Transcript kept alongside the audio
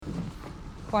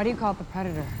Why do you call it the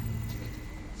Predator?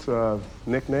 It's a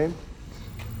nickname.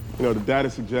 You know, the data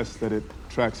suggests that it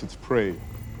tracks its prey,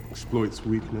 exploits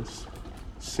weakness,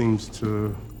 seems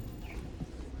to,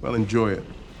 well, enjoy it.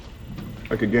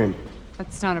 Like a game.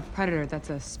 That's not a predator, that's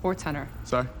a sports hunter.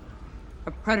 Sorry?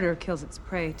 A predator kills its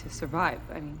prey to survive.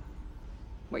 I mean,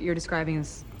 what you're describing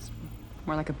is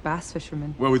more like a bass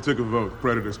fisherman. Well, we took a vote.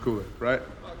 Predator's cooler, right?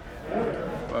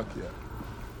 Fuck yeah.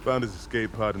 Found his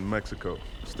escape pod in Mexico.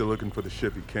 Still looking for the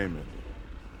ship he came in.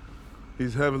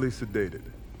 He's heavily sedated.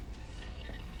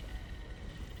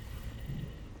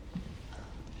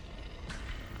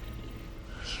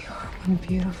 You're one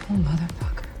beautiful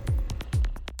motherfucker.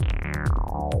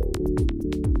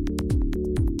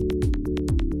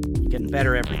 You're getting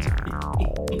better every time.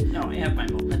 No, I have my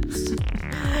moments.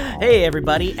 Hey,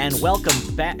 everybody, and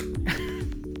welcome back.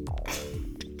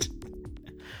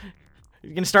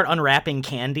 You're going to start unwrapping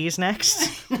candies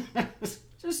next?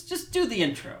 Just do the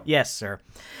intro. Yes, sir.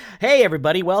 Hey,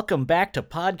 everybody, welcome back to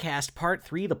Podcast Part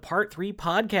 3, the Part 3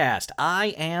 podcast. I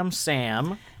am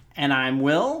Sam. And I'm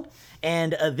Will.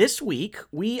 And this week,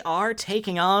 we are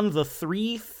taking on the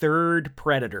 3/3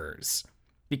 Predators.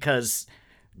 Because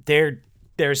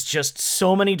there's just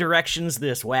so many directions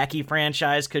this wacky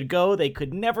franchise could go, they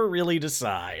could never really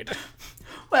decide.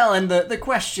 Well, and the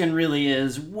question really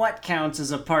is, what counts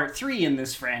as a Part 3 in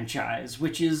this franchise,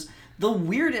 which is the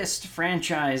weirdest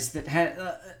franchise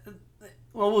that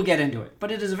well, we'll get into it, but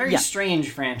it is a very strange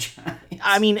franchise.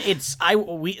 I mean,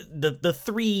 the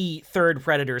 3/3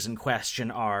 Predators in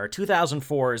question are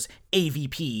 2004's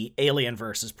AVP, Alien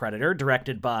vs. Predator,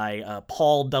 directed by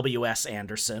Paul W.S.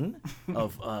 Anderson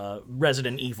of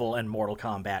Resident Evil and Mortal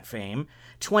Kombat fame.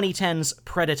 2010's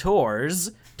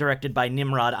Predators, directed by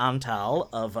Nimrod Antal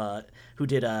of who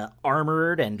did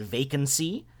Armored and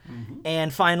Vacancy. Mm-hmm.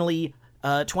 And finally,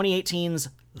 2018's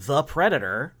The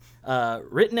Predator,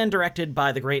 written and directed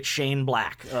by the great Shane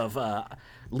Black of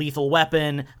Lethal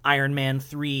Weapon, Iron Man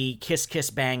 3, Kiss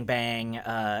Kiss Bang Bang,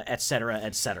 etc.,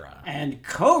 etc. And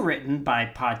co-written by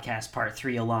Podcast Part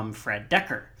 3 alum Fred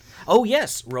Decker. Oh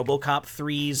yes, RoboCop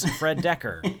 3's Fred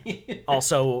Decker.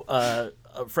 Also,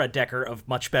 Fred Decker of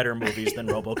much better movies than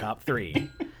RoboCop 3.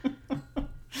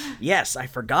 Yes, I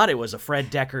forgot it was a Fred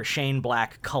Decker Shane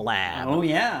Black collab. Oh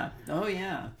yeah.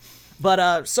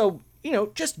 But so, you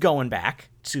know, just going back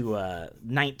to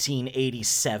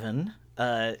 1987,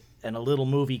 and a little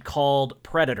movie called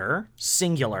Predator,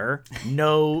 singular,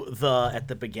 no the at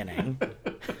the beginning.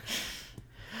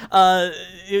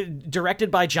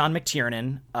 Directed by John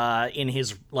McTiernan, in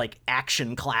his, like,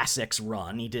 action classics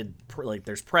run. He did,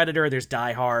 there's Predator, there's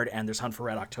Die Hard, and there's Hunt for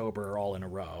Red October all in a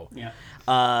row. Yeah.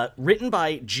 Written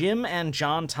by Jim and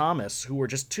John Thomas, who were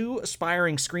just two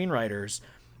aspiring screenwriters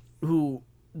who,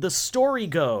 the story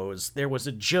goes, there was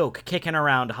a joke kicking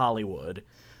around Hollywood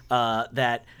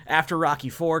that after Rocky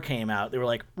IV came out, they were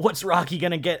like, what's Rocky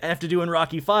gonna have to do in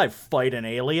Rocky V? Fight an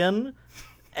alien?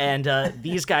 And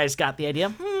these guys got the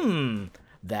idea,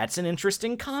 that's an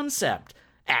interesting concept.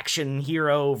 Action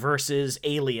hero versus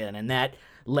alien. And that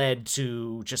led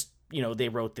to just, you know, they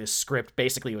wrote this script.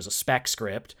 Basically, it was a spec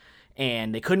script.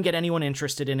 And they couldn't get anyone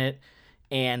interested in it.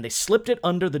 And they slipped it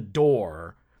under the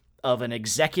door of an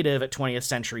executive at 20th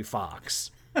Century Fox,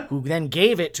 who then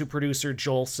gave it to producer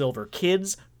Joel Silver.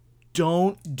 Kids,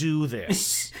 don't do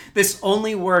this. This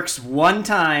only works one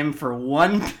time for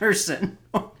one person,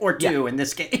 or two in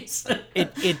this case.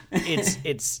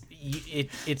 It's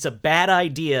a bad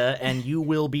idea, and you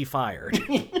will be fired.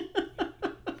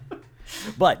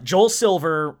 But Joel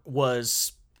Silver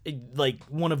was, like,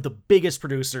 one of the biggest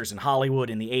producers in Hollywood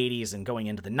in the 80s and going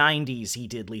into the 90s. He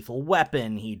did Lethal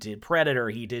Weapon, he did Predator,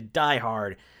 he did Die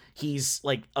Hard. He's,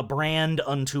 like, a brand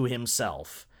unto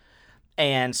himself.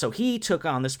 And so he took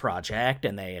on this project,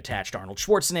 and they attached Arnold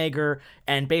Schwarzenegger,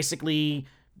 and basically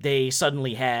they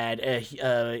suddenly had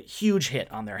a huge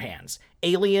hit on their hands.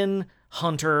 Alien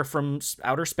hunter from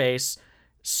outer space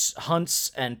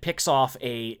hunts and picks off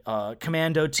a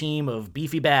commando team of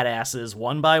beefy badasses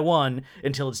one by one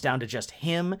until it's down to just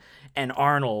him and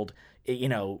Arnold.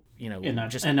 In a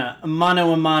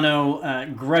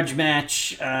mano-a-mano grudge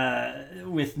match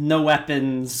with no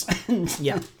weapons.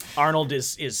 Yeah, Arnold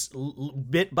is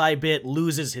bit by bit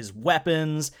loses his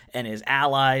weapons and his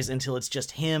allies until it's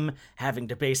just him having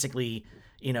to basically,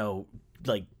 you know,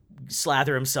 like,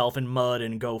 slather himself in mud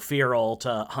and go feral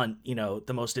to hunt, you know,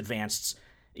 the most advanced,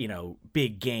 you know,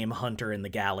 big game hunter in the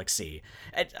galaxy.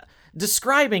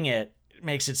 Describing it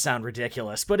makes it sound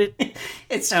ridiculous, but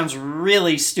it sounds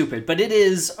really stupid, but it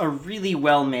is a really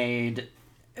well-made,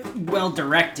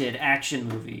 well-directed action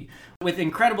movie with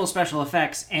incredible special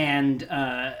effects and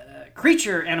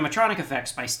creature animatronic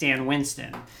effects by Stan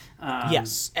Winston.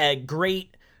 Yes, a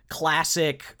great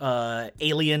classic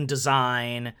alien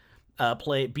design.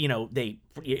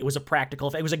 It was a practical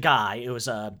effect. It was a guy. It was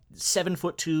a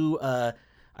 7'2".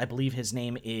 I believe his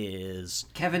name is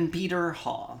Kevin Peter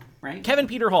Hall, right? Kevin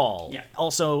Peter Hall. Yeah.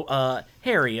 Also,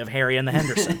 Harry of Harry and the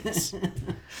Hendersons.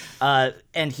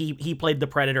 And he played the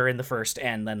Predator in the first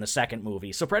and then the second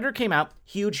movie. So Predator came out,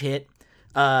 huge hit.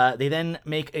 They then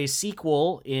make a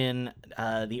sequel in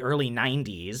the early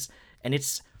 90s, and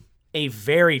it's a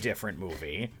very different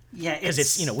movie. Yeah, because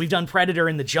it's we've done Predator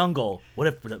in the jungle. What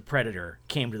if the Predator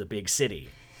came to the big city,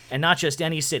 and not just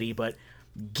any city, but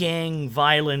gang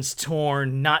violence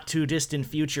torn, not too distant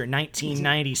future,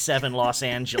 1997 Los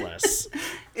Angeles.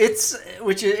 It's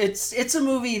a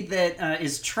movie that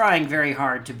is trying very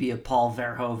hard to be a Paul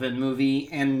Verhoeven movie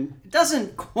and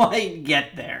doesn't quite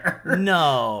get there.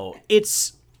 No,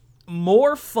 it's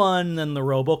more fun than the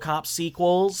RoboCop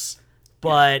sequels,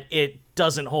 but it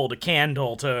doesn't hold a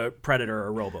candle to Predator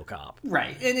or RoboCop.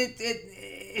 Right, and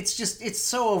it's just it's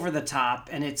so over the top,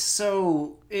 and it's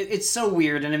so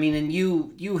weird. And I mean, and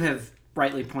you have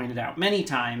rightly pointed out many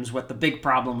times what the big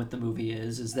problem with the movie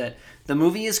is that the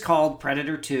movie is called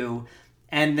Predator 2,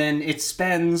 and then it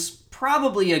spends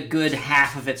probably a good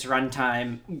half of its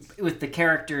runtime with the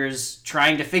characters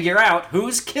trying to figure out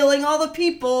who's killing all the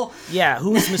people. Yeah,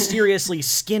 who's mysteriously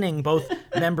skinning both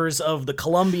members of the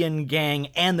Colombian gang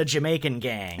and the Jamaican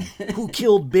gang. Who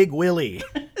killed Big Willie?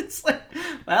 It's like,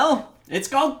 well, it's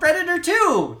called Predator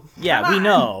 2. Yeah, we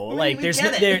know. Like, we there's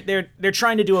get they're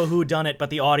trying to do a whodunit, but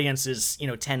the audience is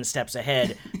 10 steps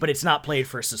ahead. But it's not played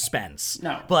for suspense.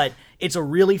 No. But it's a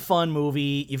really fun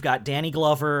movie. You've got Danny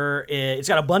Glover. It's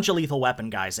got a bunch of Lethal Weapon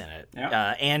guys in it,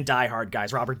 and Die Hard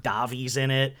guys. Robert Davi's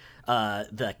in it.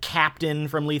 The captain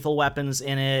from Lethal Weapon's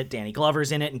in it. Danny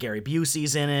Glover's in it, and Gary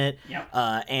Busey's in it. Yep.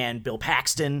 And Bill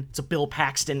Paxton. It's a Bill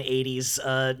Paxton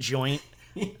 80s joint.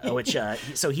 Which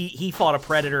so he fought a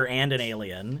Predator and an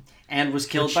alien, and was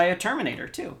killed by a Terminator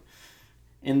too.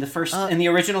 In the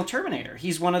original Terminator,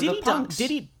 he's one of the punks. Did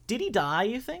he die?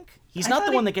 You think he's not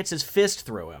the one that gets his fist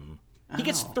through him? He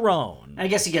gets thrown. I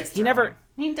guess he gets. He never.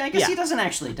 I guess he doesn't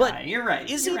actually die. But You're right.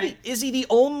 Is You're he right. is he the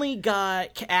only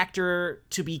actor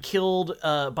to be killed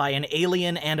by an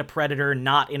alien and a predator,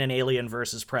 not in an Alien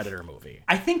versus Predator movie?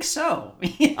 I think so.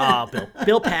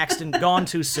 Bill Paxton, gone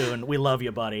too soon. We love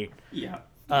you, buddy. Yeah.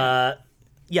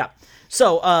 Yeah.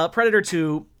 So Predator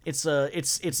 2,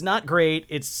 it's not great.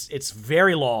 It's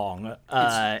very long.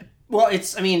 Well,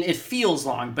 it feels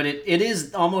long, but it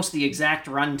is almost the exact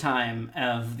runtime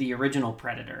of the original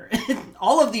Predator.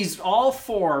 all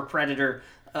four Predator,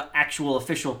 actual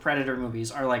official Predator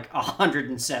movies are like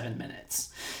 107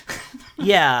 minutes.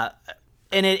 Yeah,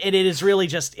 and it is really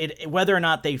just whether or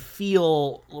not they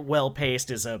feel well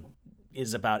paced is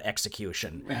about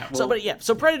execution. Yeah, well,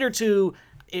 So Predator 2.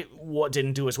 It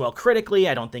didn't do as well critically.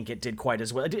 I don't think it did quite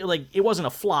as well. It wasn't a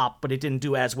flop, but it didn't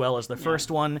do as well as the first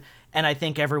one. And I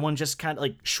think everyone just kind of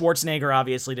Schwarzenegger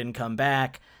obviously didn't come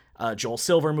back. Joel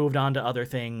Silver moved on to other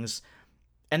things.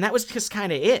 And that was just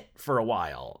kind of it for a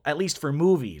while, at least for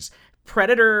movies.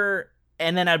 Predator,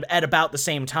 and then at about the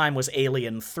same time was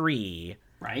Alien 3.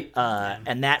 Right.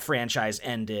 And that franchise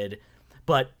ended.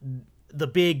 But the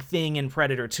big thing in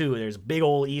Predator 2, there's a big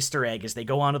old Easter egg, is they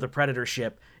go onto the Predator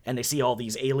ship and they see all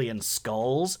these alien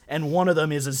skulls, and one of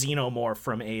them is a xenomorph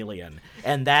from Alien.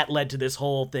 And that led to this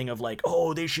whole thing of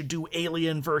they should do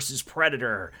Alien versus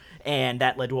Predator. And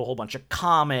that led to a whole bunch of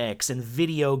comics and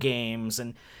video games.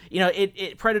 And,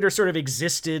 Predator sort of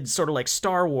existed sort of like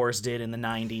Star Wars did in the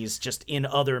 90s, just in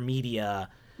other media.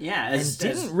 Yeah,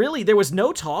 there was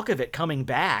no talk of it coming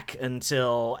back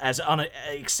until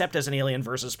except as an Alien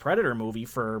versus Predator movie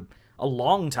for a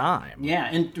long time. Yeah,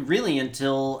 and really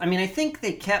until I think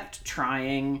they kept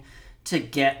trying to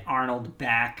get Arnold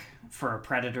back for a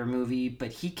Predator movie,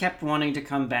 but he kept wanting to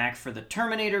come back for the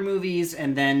Terminator movies,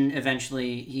 and then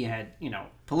eventually he had,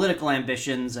 political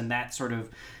ambitions, and that sort of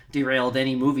derailed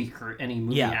any movie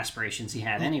aspirations he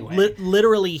had anyway.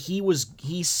 Literally,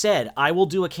 he said, "I will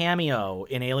do a cameo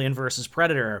in Alien versus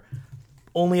Predator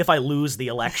only if I lose the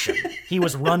election." He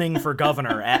was running for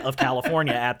governor of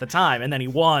California at the time, and then he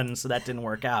won, so that didn't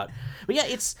work out. But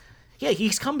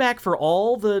he's come back for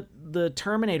all the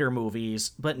Terminator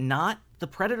movies, but not the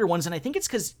Predator ones. And I think it's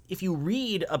because if you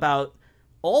read about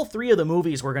all three of the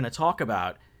movies we're going to talk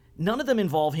about, none of them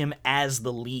involve him as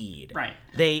the lead. Right.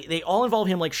 They all involve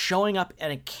him showing up at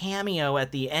a cameo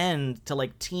at the end to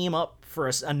team up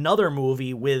for another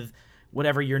movie with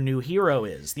whatever your new hero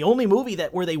is. The only movie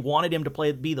where they wanted him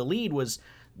to be the lead was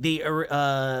they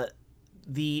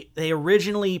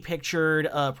originally pictured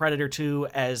Predator 2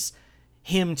 as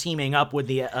him teaming up with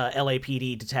the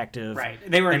LAPD detective. Right.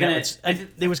 They were And gonna.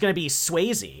 there was going to be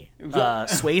Swayze,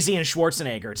 Swayze and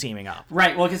Schwarzenegger teaming up.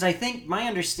 Right. Well, because I think my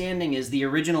understanding is the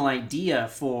original idea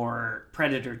for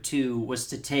Predator 2 was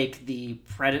to take the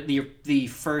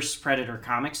first Predator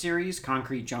comic series,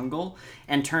 Concrete Jungle,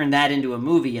 and turn that into a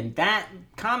movie. And that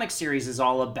comic series is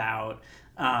all about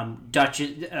Dutch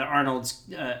Arnold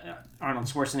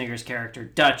Schwarzenegger's character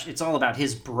Dutch. It's all about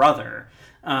his brother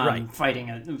fighting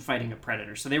a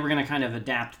predator. So they were going to kind of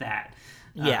adapt that.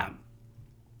 Yeah.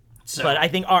 So, But I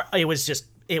think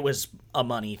it was a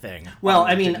money thing. well,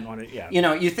 I Didn't mean, want to- yeah. you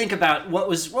know, you think about what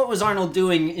was Arnold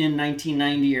doing in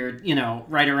 1990 or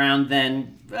right around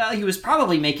then. Well, he was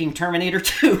probably making Terminator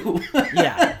 2.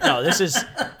 Yeah, no, this is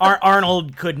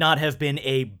Arnold could not have been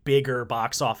a bigger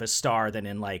box office star than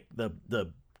in like the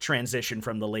transition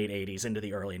from the late 80s into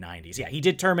the early 90s. Yeah, he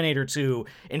did Terminator 2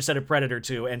 instead of Predator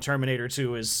 2, and Terminator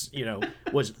 2 was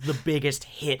the biggest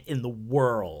hit in the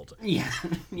world. Yeah.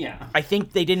 I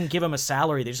think they didn't give him a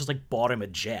salary, they just like bought him a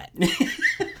jet.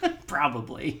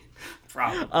 Probably.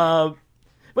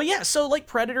 But yeah, so like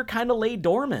Predator kind of lay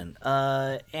dormant.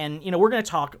 And we're going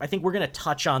to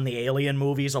touch on the Alien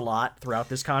movies a lot throughout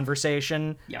this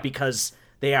conversation because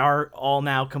they are all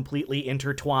now completely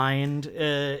intertwined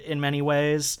in many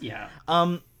ways. Yeah.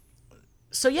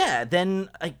 So yeah, then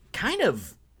I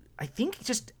think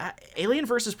just Alien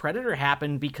versus Predator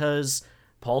happened because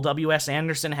Paul W.S.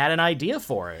 Anderson had an idea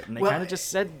for it, and they kind of just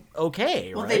said,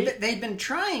 okay, well, right? they've been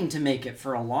trying to make it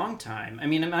for a long time. I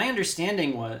mean, my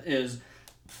understanding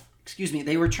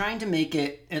they were trying to make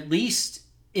it at least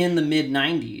in the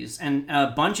mid-90s, and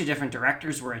a bunch of different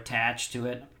directors were attached to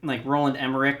it. Like Roland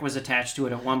Emmerich was attached to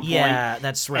it at one point. Yeah,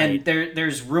 that's right. And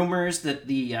there's rumors that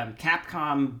the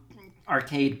Capcom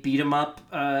arcade beat-em-up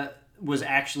was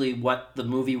actually what the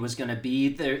movie was going to be.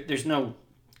 There's no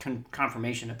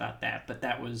confirmation about that, but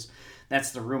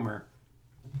that's the rumor.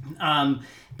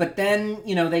 But then,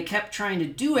 they kept trying to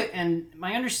do it, and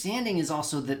my understanding is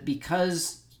also that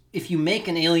because if you make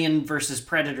an Alien versus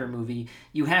Predator movie,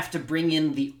 you have to bring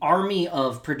in the army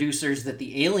of producers that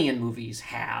the Alien movies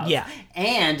have,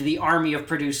 and the army of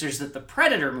producers that the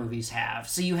Predator movies have.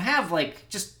 So you have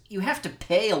you have to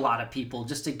pay a lot of people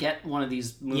just to get one of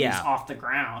these movies off the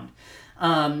ground.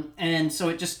 And so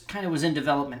it just kind of was in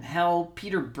development hell.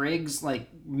 Peter Briggs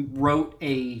wrote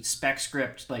a spec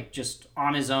script just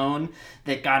on his own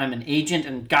that got him an agent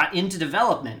and got into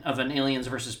development of an Aliens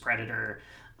versus Predator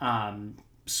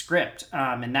script,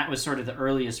 and that was sort of the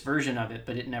earliest version of it,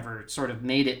 but it never sort of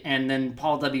made it. And then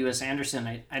Paul W.S.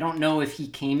 Anderson, I don't know if he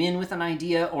came in with an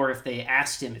idea or if they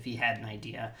asked him if he had an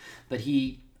idea, but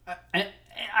he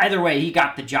either way he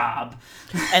got the job.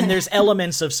 And there's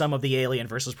elements of some of the Alien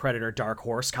versus Predator Dark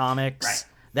Horse comics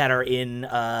that are in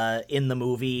the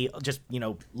movie, just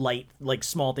light,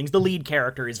 small things. The lead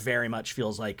character is very much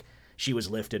feels like she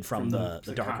was lifted from the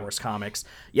Dark Horse comics.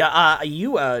 Yeah,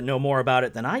 you know more about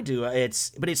it than I do.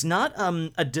 But it's not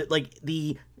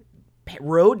the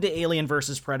road to Alien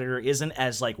versus Predator isn't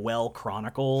as well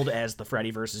chronicled as the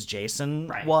Freddy versus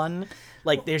Jason one.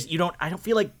 I don't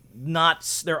feel like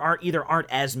there aren't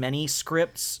as many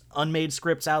unmade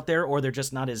scripts out there, or they're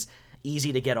just not as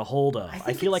easy to get a hold of.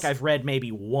 I feel like I've read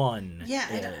maybe one.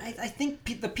 Yeah, I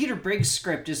think the Peter Briggs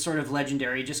script is sort of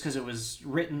legendary just because it was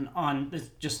written on,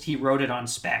 he wrote it on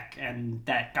spec, and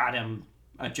that got him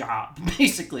a job,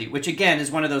 basically, which again is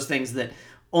one of those things that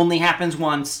only happens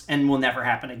once and will never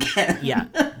happen again. Yeah,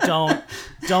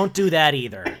 don't do that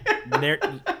either.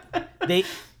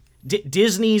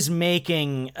 Disney's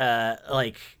making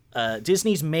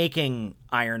Disney's making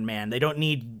Iron Man. They don't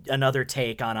need another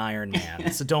take on Iron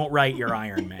Man, so don't write your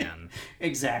Iron Man.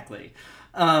 Exactly.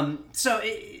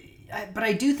 But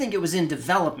I do think it was in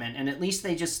development, and at least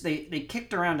they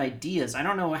kicked around ideas. I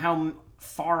don't know how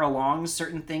far along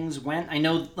certain things went. I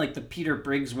know the Peter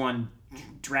Briggs one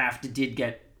draft did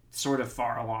get sort of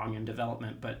far along in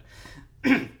development, but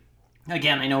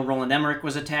again, I know Roland Emmerich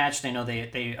was attached. I know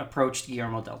they approached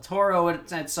Guillermo del Toro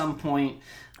at some point.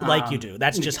 You do.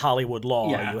 That's just Hollywood law.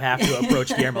 Yeah. You have to approach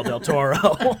Guillermo del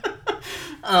Toro.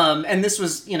 And this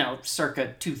was,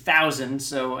 circa 2000,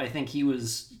 so I think he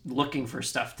was looking for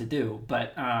stuff to do.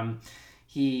 But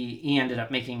he ended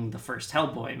up making the first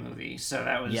Hellboy movie, so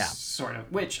that was sort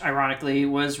of, which ironically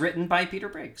was written by Peter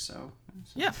Briggs. So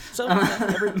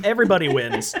everybody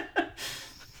wins.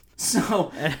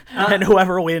 So and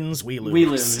whoever wins, we lose. We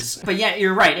lose. But yeah,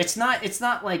 you're right. It's not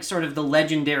sort of the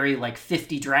legendary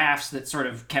 50 drafts that sort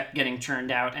of kept getting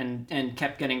churned out and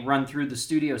kept getting run through the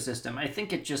studio system. I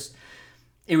think it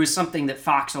was something that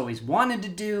Fox always wanted to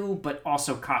do, but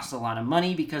also cost a lot of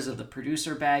money because of the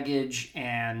producer baggage.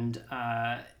 And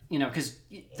because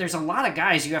there's a lot of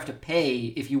guys you have to pay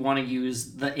if you want to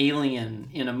use the alien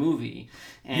in a movie,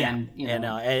 and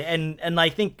and I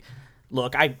think,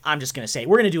 look, I'm just gonna say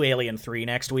we're gonna do Alien 3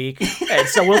 next week, and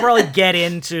so we'll probably get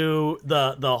into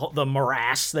the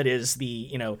morass that is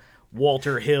the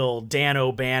Walter Hill, Dan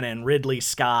O'Bannon, Ridley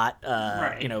Scott,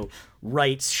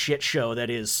 Wright's shit show that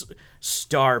is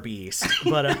Star Beast,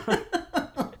 but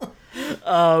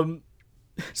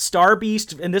Star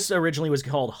Beast, and this originally was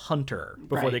called Hunter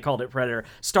before they called it Predator.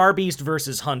 Star Beast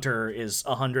versus Hunter is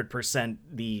 100%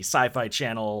 the Sci-Fi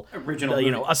Channel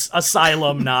original,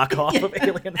 Asylum knockoff of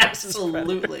Alien versus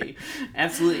Predator.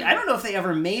 Absolutely. I don't know if they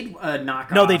ever made a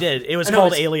knockoff. No, they did. It was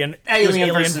called Alien.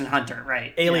 Alien versus Hunter,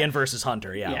 right? Alien versus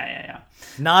Hunter. Yeah. Yeah.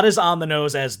 Not as on the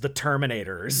nose as the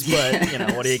Terminators,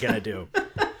 but what are you gonna do?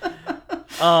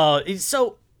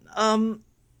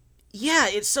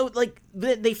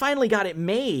 They finally got it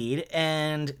made,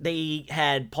 and they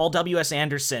had Paul W.S.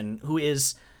 Anderson,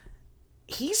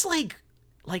 he's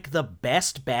like the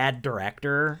best bad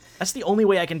director. That's the only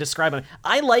way I can describe him.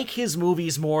 I like his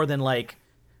movies more than,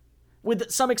 with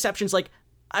some exceptions,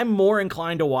 I'm more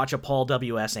inclined to watch a Paul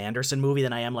W.S. Anderson movie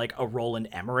than I am a Roland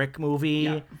Emmerich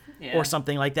movie or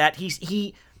something like that.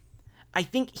 I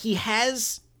think he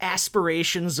has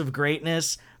aspirations of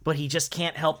greatness, but he just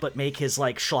can't help but make his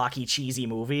schlocky, cheesy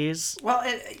movies. Well,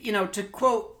 to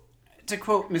quote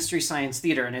Mystery Science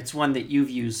Theater, and it's one that you've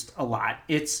used a lot.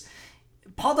 It's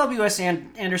Paul W.S.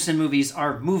 Anderson movies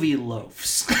are movie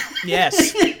loafs.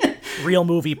 Yes, real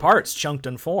movie parts chunked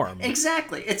in form.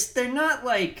 Exactly.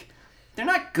 They're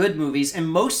not good movies, and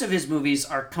most of his movies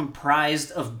are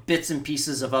comprised of bits and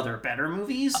pieces of other better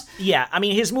movies.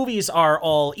 His movies are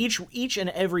all, each and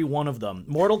every one of them,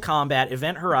 Mortal Kombat,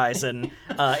 Event Horizon,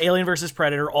 Alien vs.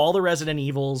 Predator, all the Resident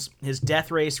Evils, his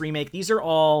Death Race remake, these are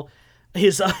all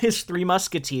his Three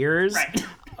Musketeers, right,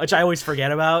 which I always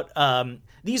forget about.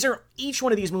 Each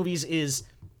one of these movies is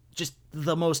just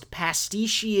the most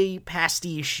pastiche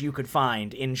you could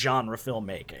find in genre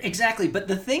filmmaking. Exactly, but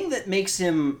the thing that makes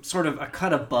him sort of a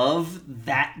cut above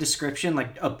that description,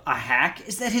 like a hack,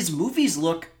 is that his movies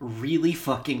look really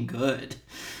fucking good.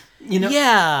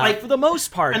 Yeah, for the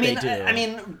most part, they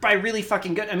do. By really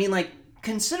fucking good,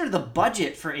 consider the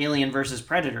budget for Alien versus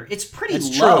Predator. It's pretty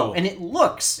That's low, true. and it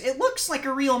looks like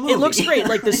a real movie. It looks great.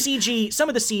 The CG, some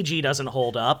of the CG doesn't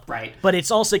hold up. Right. But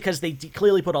it's also because they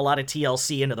clearly put a lot of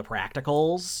TLC into the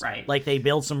practicals. Right. They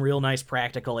build some real nice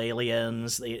practical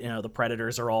aliens. The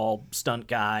Predators are all stunt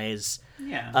guys.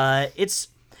 Yeah.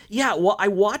 I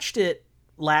watched it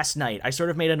last night. I sort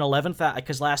of made an 11th hour,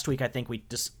 because last week I think we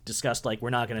discussed,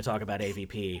 we're not going to talk about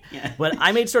AVP. Yeah. But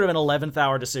I made sort of an 11th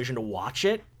hour decision to watch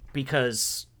it,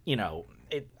 because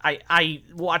I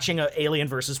watching a Alien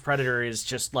versus Predator is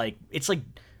just it's like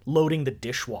loading the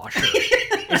dishwasher.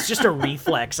 It's just a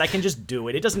reflex. I can just do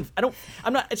it. It doesn't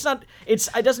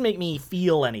it doesn't make me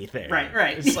feel anything.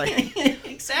 Right. It's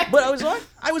exactly. But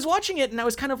I was watching it, and I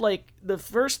was kind of the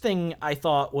first thing I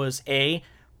thought was,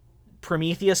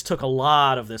 Prometheus took a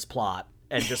lot of this plot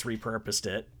and just repurposed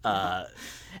it.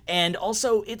 And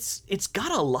also it's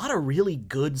got a lot of really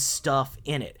good stuff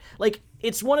in it.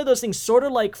 It's one of those things, sort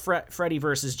of like Freddy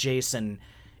versus Jason.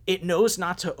 It knows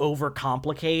not to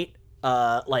overcomplicate,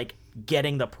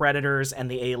 getting the Predators and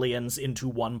the aliens into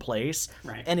one place.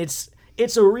 Right. And it's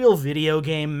a real video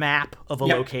game map of a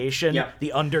location. Yep.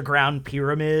 The underground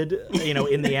pyramid,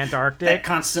 in the Antarctic. That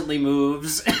constantly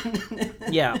moves.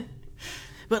 Yeah.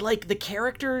 But, the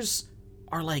characters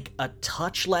are, a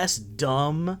touch less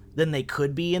dumb than they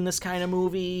could be in this kind of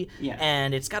movie. Yeah.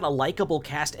 And it's got a likable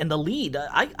cast. And the lead,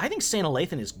 I think Sanaa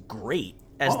Lathan is great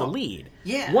as the lead.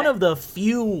 Yeah. One of the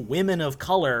few women of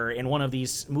color in one of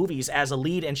these movies as a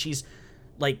lead, and she's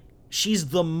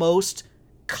the most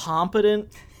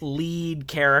competent lead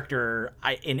character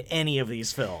in any of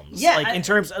these films. Yeah. In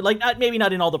terms, maybe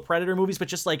not in all the Predator movies, but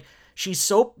just, she's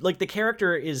so, the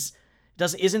character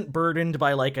isn't burdened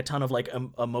by a ton of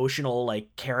emotional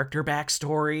character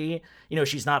backstory.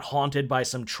 She's not haunted by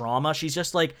some trauma. She's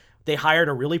just they hired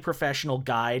a really professional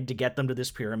guide to get them to this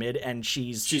pyramid, and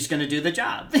she's gonna do the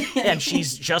job. and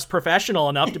she's just professional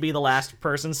enough to be the last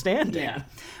person standing. Yeah.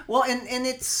 Well, and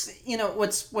it's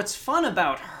what's fun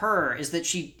about her is that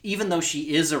she, even though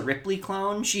she is a Ripley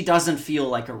clone, she doesn't feel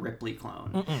like a Ripley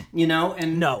clone.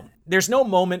 And no, there's no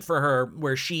moment for her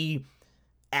where she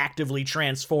actively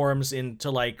transforms into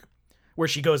where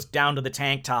she goes down to the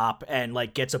tank top and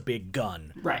gets a big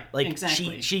gun. Right.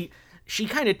 Exactly. She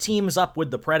kind of teams up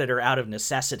with the Predator out of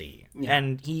necessity. Yeah.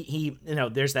 And he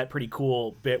there's that pretty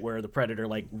cool bit where the Predator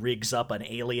rigs up an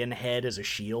alien head as a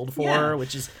shield for her,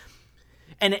 which is,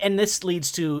 And this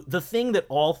leads to the thing that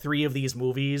all three of these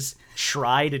movies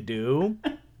try to do,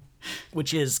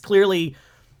 which is clearly,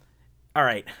 all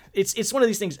right, it's one of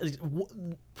these things.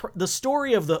 The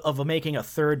story of making a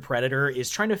third Predator is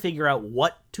trying to figure out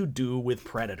what to do with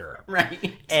Predator.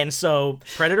 Right. And so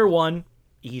Predator 1,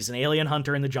 he's an alien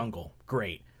hunter in the jungle.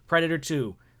 Great. Predator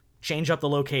 2, change up the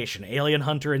location. Alien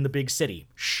hunter in the big city.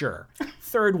 Sure.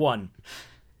 Third one,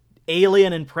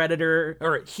 alien and predator,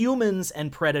 or humans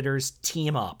and predators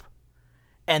team up.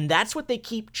 And that's what they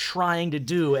keep trying to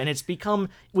do. And it's become,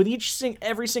 with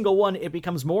every single one, it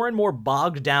becomes more and more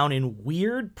bogged down in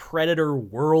weird predator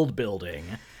world building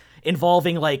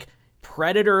involving like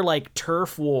predator like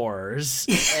turf wars.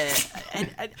 and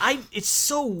it's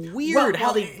so weird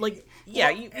how they like, yeah,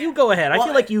 you go ahead. I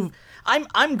feel like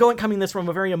I'm coming this from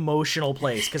a very emotional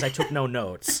place because I took no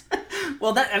notes.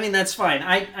 Well, that's fine.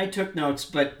 I took notes,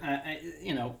 but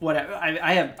whatever.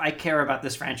 I care about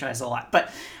this franchise a lot.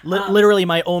 But literally,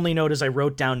 my only note is I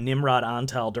wrote down Nimrod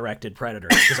Antal directed Predator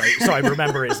so I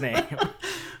remember his name.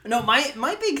 No,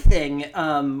 my big thing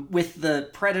with the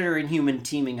Predator and human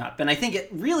teaming up, and I think it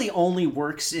really only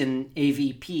works in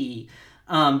AVP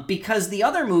because the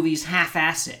other movies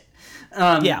half-ass it.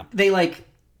 They like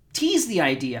tease the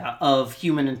idea of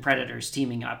human and predators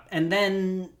teaming up, and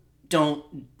then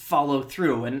don't follow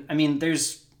through. And I mean,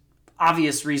 there's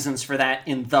obvious reasons for that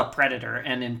in The Predator,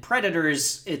 and in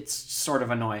Predators, it's sort of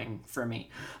annoying for me.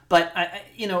 But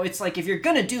it's like if you're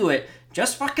gonna do it,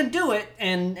 just fucking do it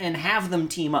and have them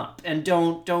team up, and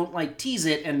don't like tease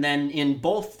it. And then in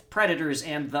both Predators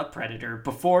and The Predator,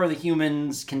 before the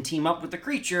humans can team up with the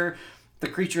creature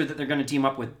that they're going to team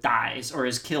up with dies or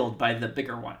is killed by the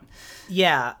bigger one.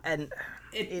 Yeah, and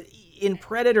in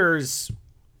Predators,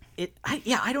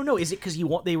 I don't know. Is it because you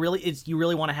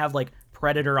really want to have like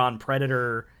predator on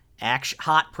predator action,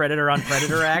 hot predator on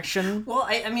predator action? Well,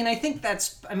 I think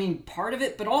that's part of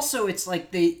it, but also it's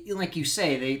like they, like you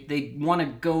say, they want to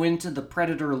go into the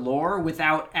Predator lore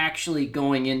without actually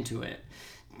going into it.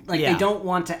 Like they don't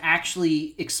want to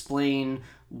actually explain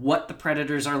what the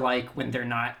predators are like when they're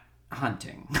not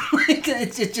hunting.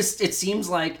 It seems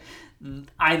like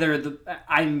either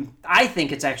I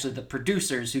think it's actually the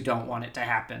producers who don't want it to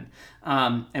happen.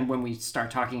 And when we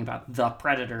start talking about The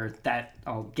Predator, that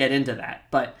I'll get into that.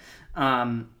 But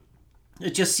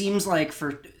it just seems like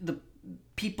for the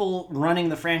people running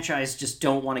the franchise just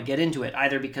don't want to get into it,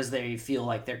 either because they feel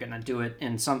like they're going to do it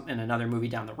in another movie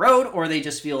down the road, or they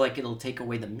just feel like it'll take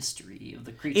away the mystery of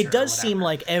the creature. It does seem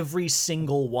like every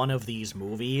single one of these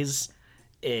movies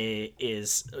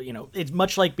is, it's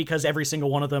much like, because every single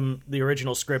one of them, the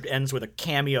original script ends with a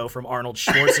cameo from Arnold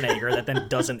Schwarzenegger that then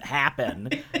doesn't happen.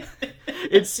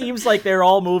 It seems like they're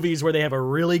all movies where they have a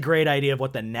really great idea of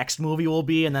what the next movie will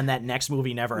be, and then that next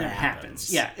movie never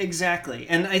happens. Yeah, exactly.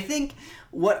 And I think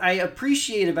what I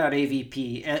appreciate about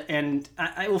AVP, and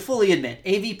I will fully admit,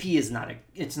 AVP is not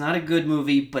a good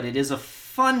movie, but it is a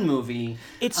fun movie.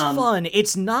 It's fun.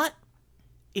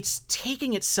 It's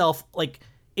taking itself, like,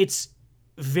 it's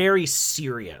very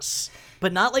serious,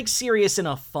 but not like serious in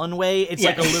a fun way. It's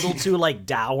like a little too like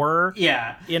dour.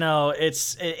 Yeah.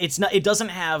 It's not, it doesn't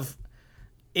have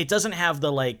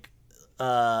the like,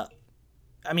 I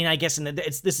guess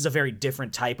this is a very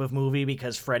different type of movie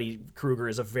because Freddy Krueger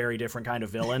is a very different kind of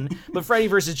villain, but Freddy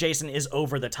versus Jason is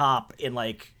over the top in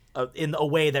like, in a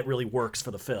way that really works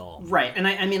for the film. Right. And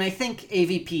I think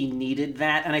AVP needed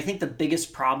that. And I think the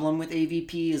biggest problem with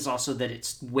AVP is also that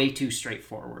it's way too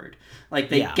straightforward. Like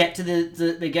they get to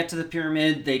the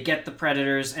pyramid, they get the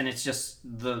predators, and it's just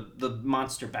the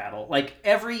monster battle. Like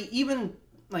even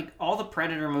all the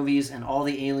Predator movies and all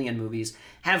the Alien movies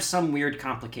have some weird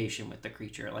complication with the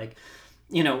creature. Like,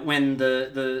 when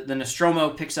the Nostromo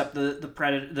picks up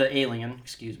the alien,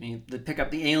 they pick up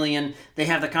the alien, they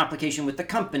have the complication with the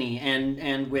company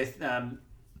and with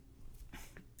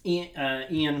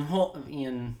Ian Holm.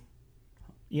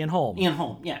 Ian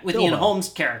Holm, yeah, with Ian Holm's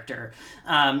character,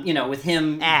 with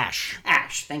him, Ash,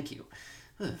 thank you.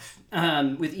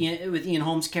 With Ian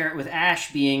Holm's character, with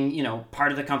Ash being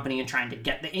part of the company and trying to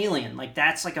get the alien, like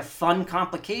that's like a fun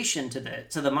complication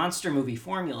to the monster movie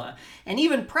formula. And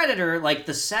even Predator, like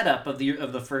the setup of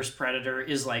the first Predator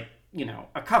is like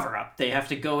a cover up. They have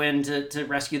to go in to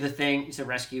rescue to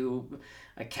rescue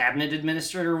a cabinet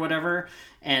administrator or whatever,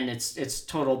 and it's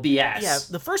total BS. Yeah,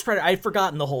 the first Predator, I'd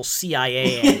forgotten the whole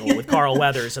CIA angle with Carl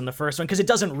Weathers in the first one, because it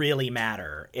doesn't really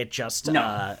matter. It just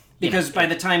because by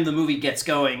the time the movie gets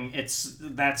going,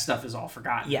 that stuff is all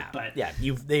forgotten. Yeah, but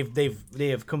they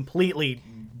have completely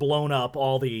blown up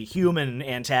all the human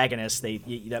antagonists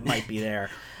that might be there.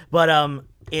 But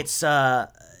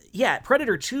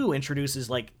Predator 2 introduces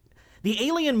like the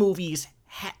Alien movies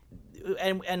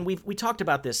and we talked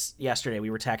about this yesterday. We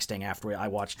were texting after I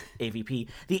watched AVP.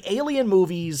 The Alien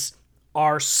movies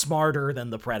are smarter than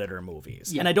the Predator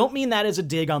movies. Yeah. And I don't mean that as a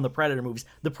dig on the Predator movies.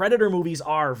 The Predator movies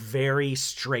are very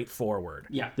straightforward.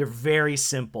 Yeah. They're very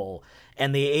simple.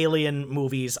 And the Alien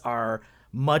movies are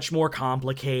much more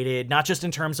complicated, not just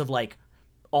in terms of like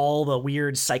all the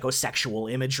weird psychosexual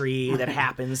imagery that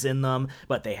happens in them,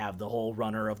 but they have the whole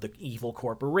runner of the evil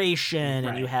corporation,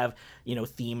 and you have, you know,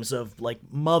 themes of like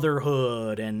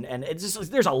motherhood, and it's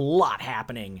just, there's a lot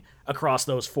happening across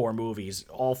those 4 movies,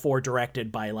 all 4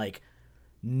 directed by like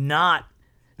not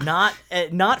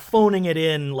phoning it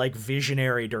in like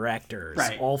visionary directors,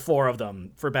 Right. all 4 of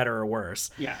them, for better or worse.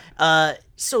 Yeah.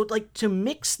 So like to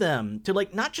mix them to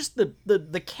like not just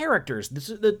the characters, this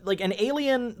is like an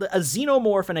alien, a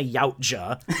xenomorph and a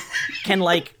yautja can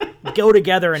like go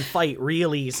together and fight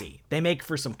real easy. They make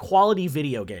for some quality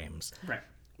video games. Right.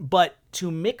 But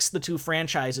to mix the 2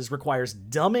 franchises requires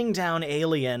dumbing down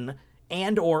Alien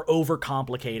and or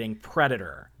overcomplicating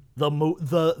Predator.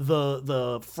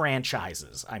 The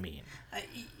franchises, I mean.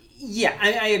 Yeah,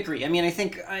 I agree. I mean, I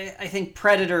think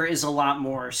Predator is a lot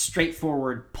more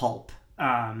straightforward pulp,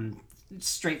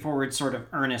 straightforward sort of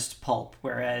earnest pulp,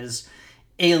 whereas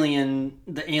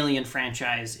the Alien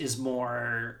franchise is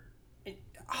more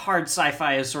hard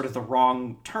sci-fi is sort of the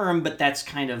wrong term, but that's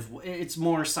it's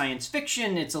more science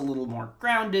fiction. It's a little more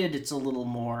grounded. It's a little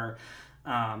more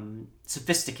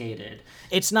sophisticated.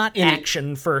 It's not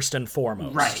action first and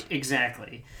foremost. Right,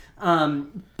 exactly.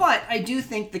 But I do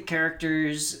think the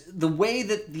characters, the way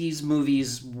that these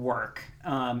movies work,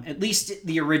 at least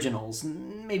the originals,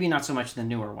 maybe not so much the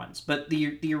newer ones, but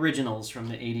the originals from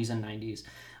the 80s and 90s,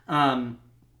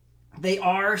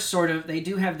 they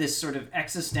do have this sort of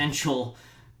existential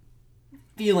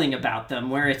feeling about them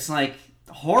where it's like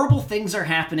horrible things are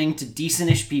happening to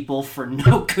decentish people for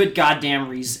no good goddamn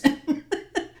reason.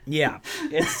 Yeah.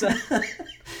 It's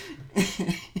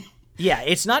yeah,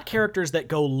 it's not characters that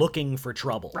go looking for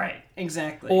trouble. Right,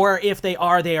 exactly. Or if they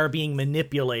are being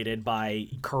manipulated by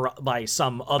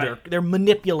some other... Right. They're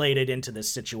manipulated into this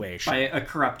situation. By a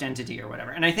corrupt entity or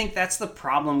whatever. And I think that's the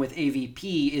problem with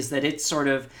AVP, is that it sort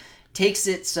of takes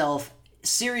itself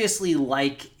seriously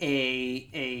like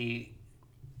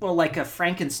like a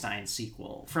Frankenstein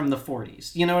sequel from the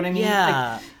 40s. You know what I mean?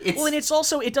 Yeah. Like, Well, and it's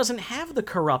also, it doesn't have the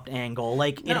corrupt angle.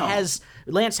 Like, it No. has...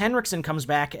 Lance Henriksen comes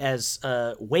back as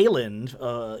Wayland,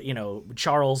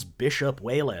 Charles Bishop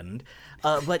Wayland,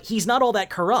 but he's not all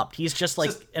that corrupt. He's just like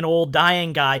an old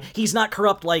dying guy. He's not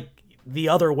corrupt like the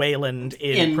other Wayland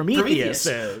in Prometheus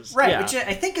is. Right, Yeah. which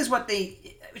I think is what I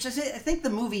think the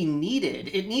movie needed.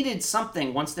 It needed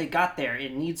something once they got there.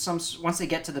 It needs once they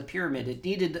get to the pyramid. It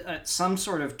needed some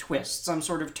sort of twist, some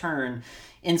sort of turn,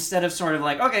 instead of sort of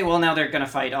like, okay, well now they're gonna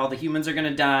fight. All the humans are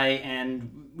gonna die,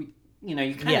 and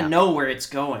you kind of know where it's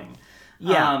going.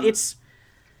 Yeah, it's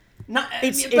not.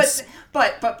 It's-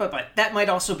 But that might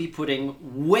also be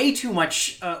putting way too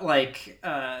much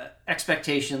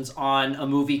expectations on a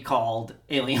movie called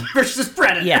Alien versus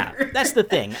Predator. yeah. That's the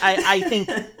thing. I think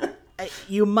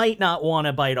you might not want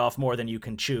to bite off more than you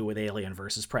can chew with Alien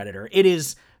versus Predator. It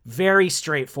is very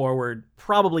straightforward,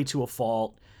 probably to a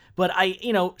fault. But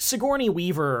Sigourney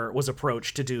Weaver was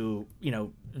approached to do,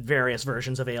 various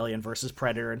versions of Alien versus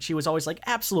Predator, and she was always like,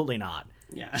 absolutely not.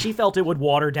 Yeah. She felt it would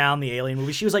water down the Alien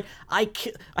movie. She was like, I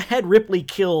had Ripley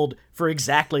killed for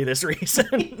exactly this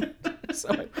reason.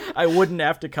 So I wouldn't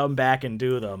have to come back and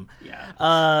do them.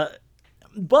 Yeah.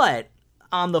 But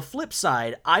on the flip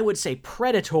side, I would say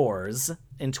Predators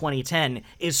in 2010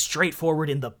 is straightforward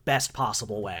in the best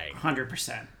possible way.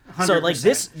 100%. So like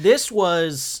this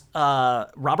was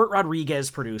Robert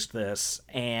Rodriguez produced this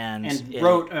and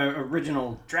wrote an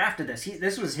original draft of this.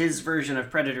 This was his version of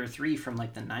Predator 3 from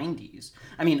like the 90s.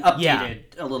 I mean,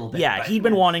 updated a little bit. Yeah, but, he'd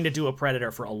been wanting to do a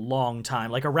Predator for a long time,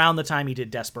 like around the time he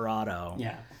did Desperado.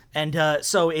 Yeah. And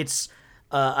so it's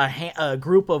a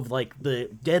group of like the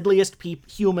deadliest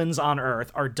humans on Earth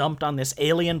are dumped on this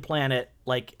alien planet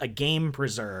like a game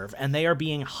preserve, and they are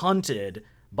being hunted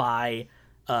by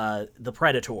the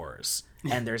Predators.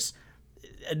 And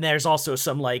there's also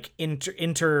some like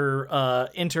internal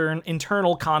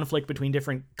conflict between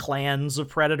different clans of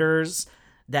Predators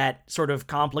that sort of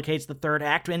complicates the third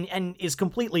act and is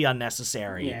completely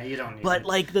unnecessary. Yeah, you don't need But it.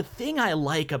 like the thing I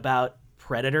like about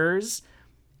Predators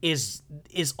is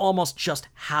almost just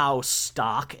how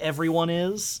stock everyone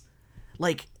is.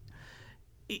 Like,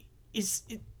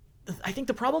 I think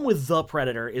the problem with The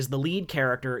Predator is the lead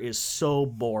character is so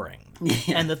boring.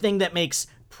 Yeah. And the thing that makes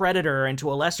Predator, and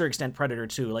to a lesser extent Predator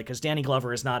 2, like, because Danny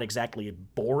Glover is not exactly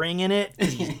boring in it,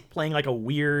 'cause he's playing like a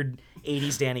weird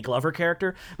 80s Danny Glover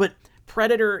character, but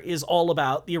Predator is all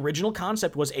about, the original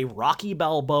concept was a Rocky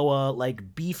Balboa,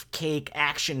 like, beefcake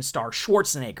action star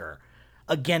Schwarzenegger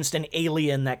against an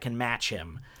alien that can match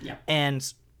him. Yeah.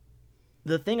 And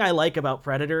the thing I like about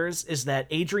Predators is that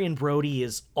Adrian Brody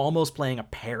is almost playing a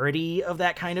parody of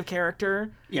that kind of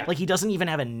character. Yeah. Like, he doesn't even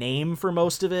have a name for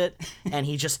most of it, and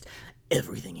he just,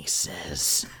 everything he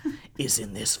says is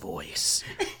in this voice.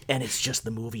 And it's just,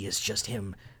 the movie is just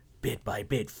him, bit by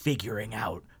bit, figuring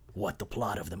out what the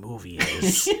plot of the movie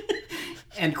is.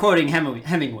 And quoting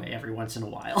Hemingway every once in a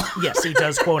while. Yes, he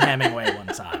does quote Hemingway one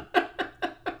time.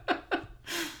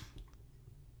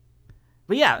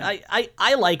 But yeah,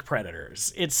 I like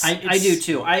Predators. I do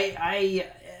too. I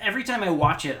every time I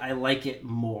watch it, I like it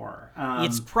more.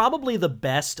 It's probably the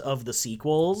best of the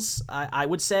sequels, I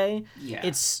would say. Yeah.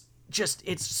 It's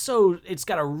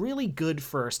got a really good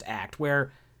first act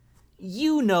where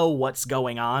you know what's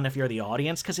going on if you're the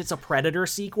audience, because it's a Predator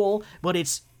sequel, but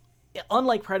it's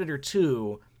unlike Predator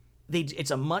 2. It's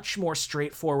a much more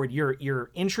straightforward. You're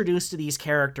introduced to these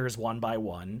characters one by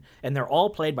one, and they're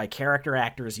all played by character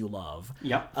actors you love.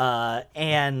 Yep.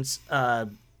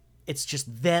 It's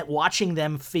just that watching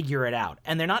them figure it out,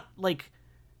 and they're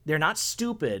not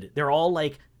stupid. They're all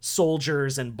like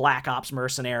soldiers and black ops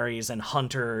mercenaries and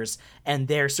hunters, and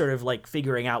they're sort of like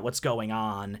figuring out what's going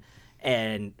on.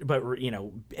 And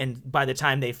by the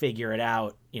time they figure it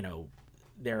out,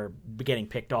 they're getting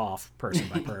picked off person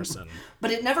by person. But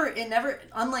it never,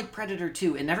 unlike Predator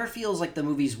 2, it never feels like the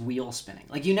movie's wheel spinning.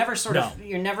 Like you never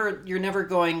you're never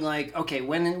going like, okay,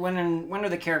 when are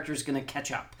the characters going to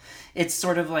catch up? It's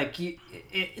sort of like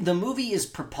the movie is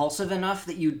propulsive enough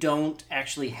that you don't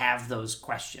actually have those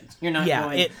questions. You're not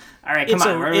going, all right, come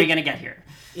on, where are we going to get here?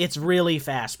 It's really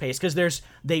fast paced because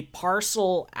they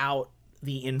parcel out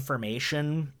the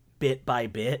information bit by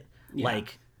bit. Yeah.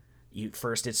 Like,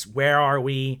 first it's where are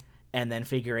we, and then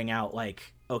figuring out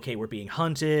like, okay, we're being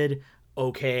hunted.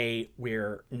 Okay,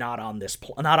 we're not on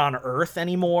not on Earth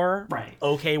anymore. Right.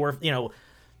 Okay, we're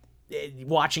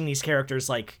watching these characters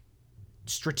like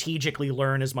strategically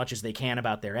learn as much as they can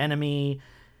about their enemy.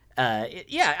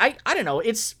 I don't know.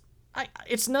 It's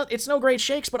no great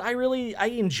shakes, but I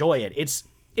enjoy it.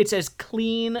 It's as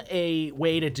clean a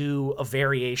way to do a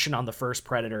variation on the first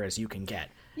Predator as you can get.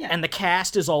 Yeah. And the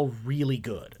cast is all really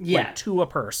good. Yeah. Like, to a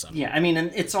person. Yeah, I mean,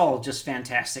 and it's all just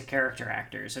fantastic character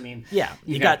actors. I mean... Yeah.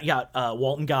 You got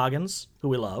Walton Goggins, who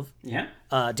we love. Yeah.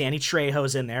 Danny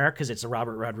Trejo's in there, because it's a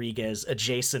Robert Rodriguez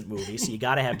adjacent movie, so you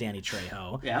gotta have Danny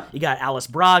Trejo. Yeah. You got Alice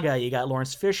Braga, you got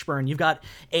Lawrence Fishburne, you've got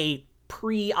a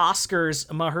pre-Oscars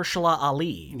Mahershala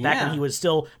Ali, back when he was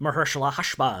still Mahershala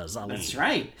Hashbaz Ali. That's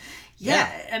right.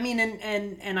 Yeah, I mean,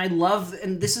 and I love,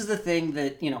 and this is the thing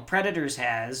that, Predators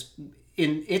has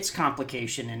in its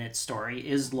complication in its story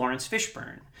is Lawrence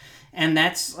Fishburne. And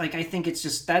that's, like, I think it's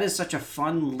just, that is such a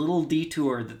fun little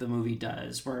detour that the movie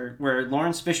does, where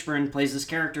Lawrence Fishburne plays this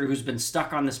character who's been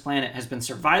stuck on this planet, has been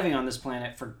surviving on this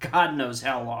planet for God knows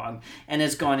how long, and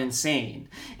has gone insane.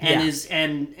 And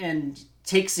and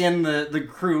takes in the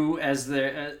crew as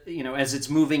as it's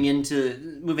moving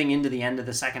into the end of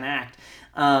the second act,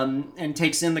 and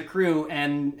takes in the crew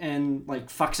and like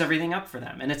fucks everything up for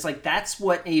them. And it's like, that's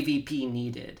what AVP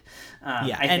needed.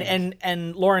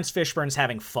 And Lawrence Fishburne's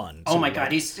having fun too. Oh my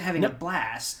God, he's having a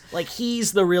blast. Like,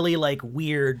 he's the really like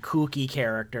weird kooky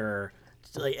character,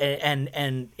 like,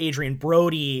 and Adrian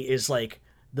Brody is like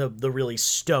the really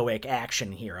stoic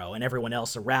action hero, and everyone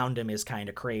else around him is kind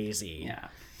of crazy. Yeah.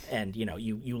 And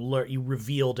you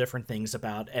reveal different things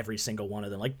about every single one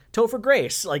of them, like Topher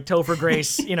Grace,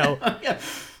 Yeah.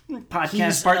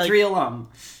 Podcast part 3 alum.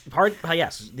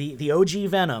 The OG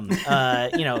Venom.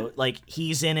 Like,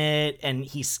 he's in it, and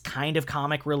he's kind of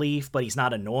comic relief, but he's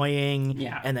not annoying.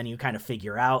 Yeah. And then you kind of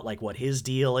figure out like what his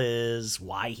deal is,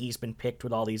 why he's been picked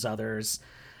with all these others.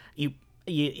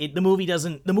 The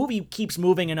movie keeps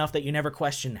moving enough that you never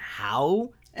question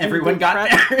how everyone got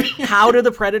there. How do the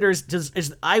Predators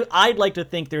I'd like to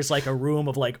think there's like a room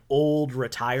of like old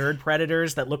retired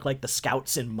Predators that look like the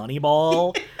scouts in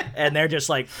Moneyball, and they're just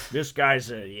like, this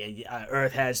guy's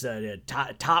Earth has the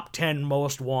top 10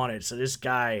 most wanted, so this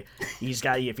guy,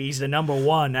 if he's the number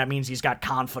one, that means he's got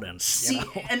confidence. See,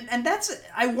 and that's,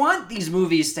 I want these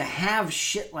movies to have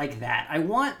shit like that. I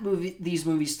want these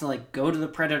movies to like go to the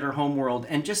Predator homeworld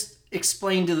and just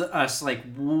explain to us like,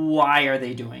 why are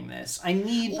they doing this? I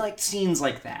need like scenes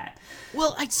like that.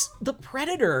 Well, it's the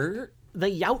Predator, the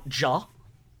Yautja,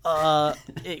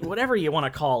 whatever you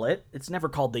want to call it. It's never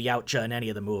called the Yautja in any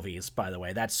of the movies, by the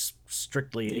way. That's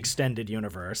strictly extended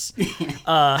universe.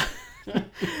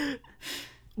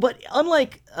 But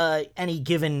unlike any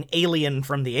given alien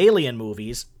from the Alien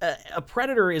movies, a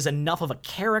predator is enough of a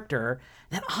character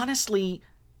that honestly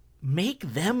make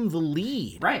them the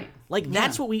lead. Right. Like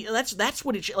that's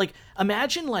what it like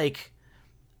imagine like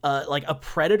a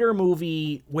Predator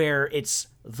movie where it's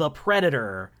the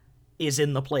Predator is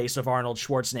in the place of Arnold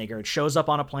Schwarzenegger. It shows up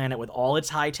on a planet with all its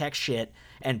high-tech shit,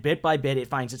 and bit by bit it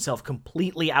finds itself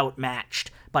completely outmatched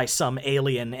by some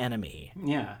alien enemy.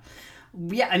 Yeah.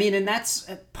 Yeah, I mean, and that's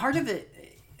part of it.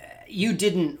 You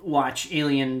didn't watch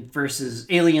Aliens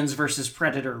versus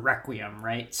Predator Requiem,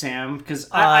 right, Sam? Because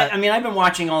I mean, I've been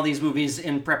watching all these movies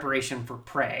in preparation for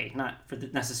Prey, not for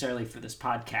necessarily for this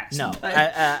podcast. No, but...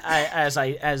 as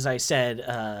I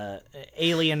said,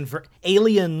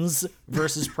 Aliens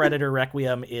versus Predator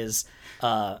Requiem is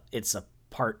it's a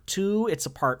part 2, it's a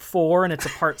part 4, and it's a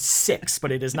part 6,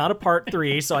 but it is not a part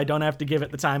 3, so I don't have to give it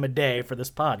the time of day for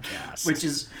this podcast. Which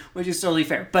is totally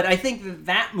fair. But I think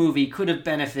that movie could have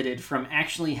benefited from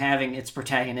actually having its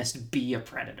protagonist be a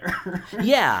predator.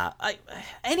 Yeah,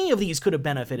 any of these could have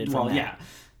benefited from that.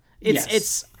 Yeah.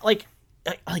 It's like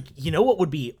you know what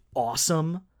would be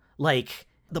awesome? Like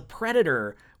the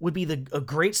Predator would be a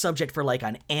great subject for like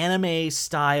an anime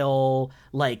style,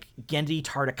 like Genndy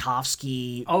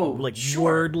Tartakovsky, like sure.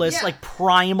 wordless, Yeah. like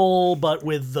Primal, but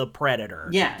with the Predator.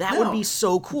 Yeah, that would be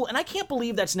so cool, and I can't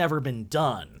believe that's never been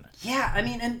done. Yeah, I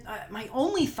mean, and my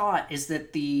only thought is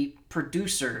that the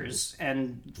producers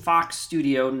and Fox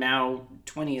Studio, now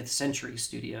 20th Century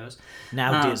Studios,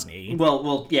 Now Disney.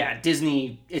 Well, yeah,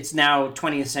 Disney. It's now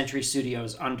 20th Century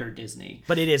Studios under Disney.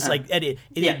 But it is the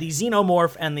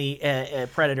Xenomorph and the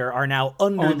Predator are now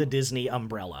under the Disney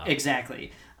umbrella.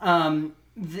 Exactly. My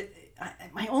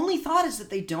only thought is that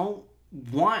they don't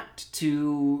want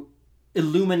to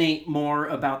illuminate more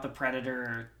about the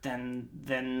Predator than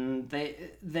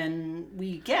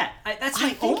we get. That's my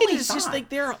I think only it is thought. just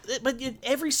like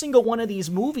every single one of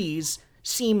these movies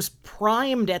seems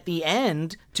primed at the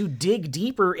end to dig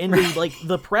deeper into like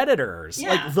the Predators. Yeah.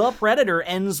 Like the Predator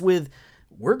ends with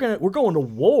we're going to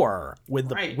war with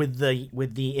the Right. with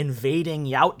the invading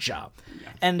Yautja.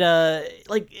 And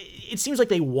like it seems like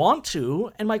they want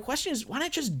to, and my question is why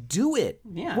not just do it?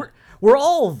 Yeah. We're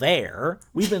all there.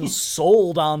 We've been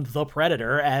sold on the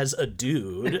Predator as a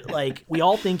dude. Like we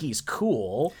all think he's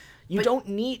cool. You don't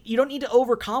need to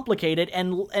overcomplicate it.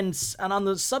 And on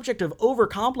the subject of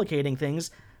overcomplicating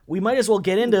things, we might as well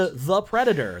get into the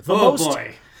Predator. The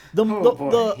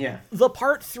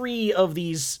part 3 of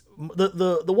these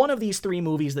the one of these 3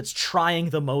 movies that's trying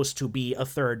the most to be a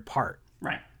third part.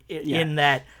 Right. In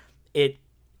that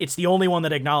it's the only one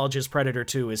that acknowledges Predator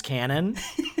 2 is canon.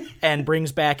 And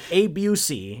brings back Abe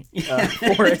Busey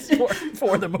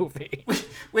for the movie.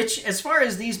 Which, as far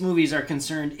as these movies are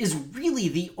concerned, is really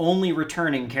the only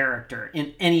returning character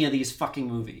in any of these fucking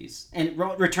movies. And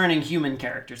returning human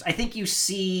characters. I think you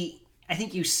see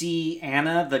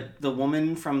Anna, the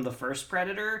woman from the first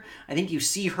Predator. I think you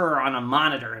see her on a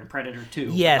monitor in Predator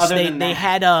 2. Yes, they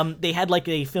had like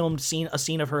a filmed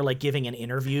scene of her like giving an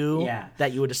interview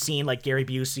that you would have seen like Gary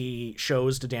Busey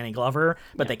shows to Danny Glover,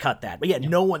 but they cut that.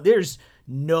 But there's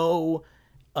no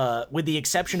with the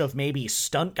exception of maybe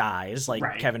stunt guys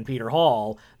like Kevin Peter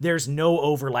Hall, there's no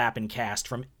overlap in cast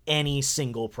from any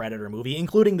single Predator movie,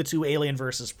 including the 2 Alien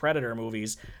versus Predator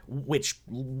movies, which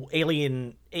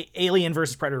Alien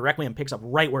versus Predator Requiem picks up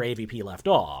right where AVP left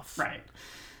off. Right.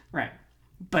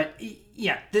 But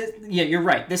you're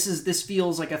right. This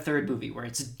feels like a third movie where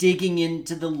it's digging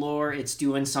into the lore. It's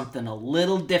doing something a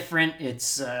little different.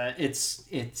 It's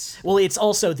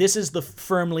also this is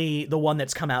firmly the one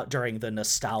that's come out during the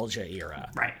nostalgia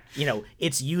era. Right. You know,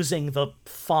 it's using the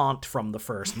font from the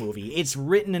first movie. It's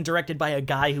written and directed by a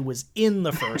guy who was in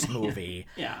the first movie.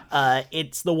 Yeah.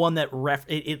 It's the one that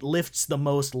it lifts the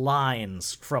most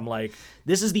lines from like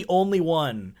this is the only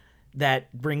one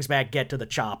that brings back Get to the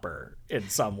Chopper in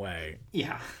some way.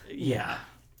 Yeah.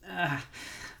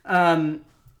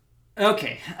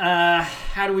 Okay.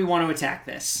 How do we want to attack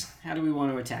this? How do we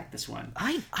want to attack this one?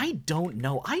 I don't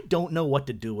know. I don't know what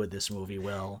to do with this movie,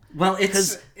 Will. Well, it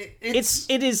is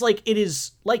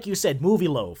like you said, movie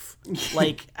loaf.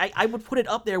 Like I would put it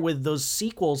up there with those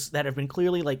sequels that have been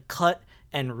clearly like cut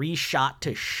and reshot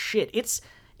to shit. It's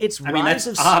I mean,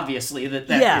 that's obviously that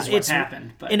is what's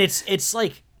happened. But. And it's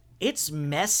like it's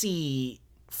messy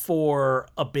for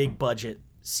a big budget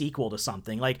sequel to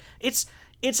something. Like it's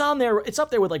up there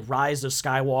with like Rise of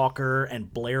Skywalker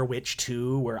and Blair Witch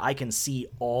 2, where I can see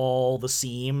all the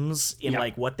seams in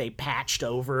like what they patched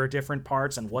over different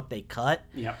parts and what they cut.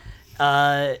 Yep.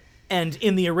 And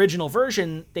in the original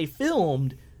version, they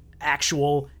filmed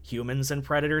actual humans and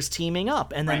predators teaming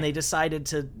up, and then Right. they decided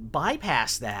to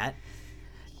bypass that.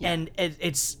 And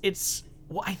it's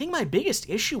well, I think my biggest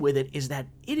issue with it is that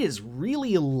it is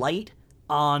really light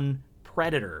on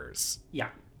predators. Yeah.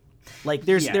 Like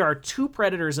Yeah. there are two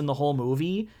predators in the whole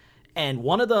movie, and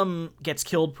one of them gets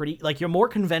killed pretty, like your more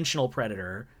conventional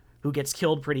predator who gets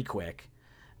killed pretty quick,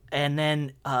 and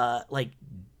then like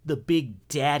the big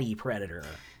daddy predator.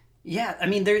 Yeah, I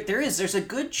mean, there's a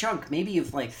good chunk, maybe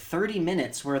of like 30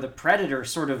 minutes, where the predator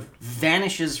sort of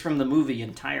vanishes from the movie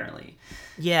entirely.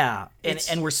 Yeah,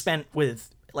 and we're spent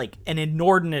with like an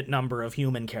inordinate number of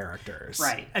human characters.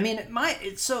 Right. I mean, my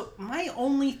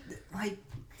only, like,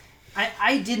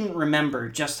 I didn't remember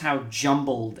just how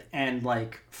jumbled and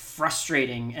like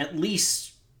frustrating at least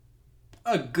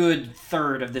a good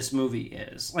third of this movie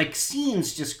is. Like,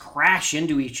 scenes just crash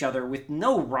into each other with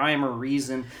no rhyme or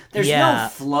reason. There's Yeah. no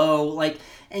flow. Like,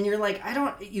 and you're like,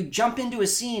 you jump into a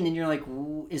scene and you're like,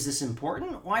 is this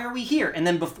important? Why are we here? And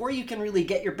then before you can really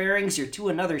get your bearings, you're to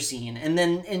another scene.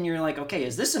 And you're like, okay,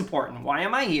 is this important? Why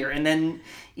am I here? And then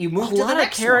you move to the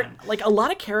next one. Like a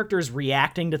lot of characters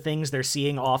reacting to things they're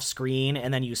seeing off screen,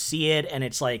 and then you see it, and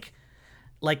it's like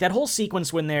that whole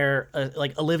sequence when they're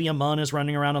like Olivia Munn is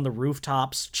running around on the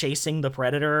rooftops chasing the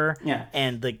predator, Yeah.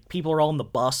 and the people are all on the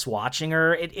bus watching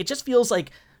her. It just feels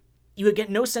like you would get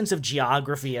no sense of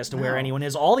geography as to where anyone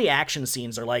is. All the action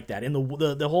scenes are like that. In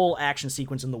the whole action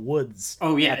sequence in the woods.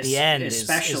 Oh, yeah, at the end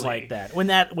especially. is like that. When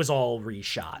that was all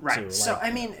reshot, Right. too. So like,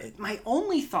 I mean, my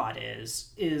only thought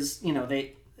is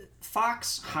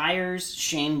Fox hires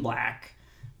Shane Black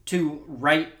to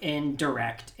write and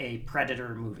direct a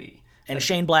Predator movie. and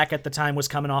Shane Black at the time was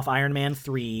coming off Iron Man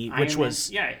 3, which Iron Man-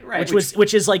 was yeah, right,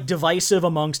 which is like divisive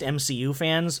amongst MCU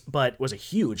fans, but was a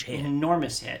huge hit.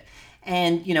 Enormous hit.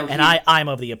 And And I'm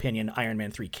of the opinion Iron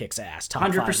Man 3 kicks ass. Top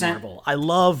 5 100%. Marvel. I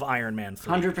love Iron Man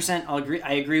 3. 100%.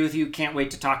 I agree with you. Can't wait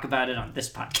to talk about it on this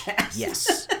podcast.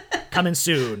 Yes. Coming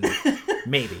soon.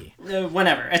 Maybe.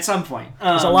 Whenever, at some point.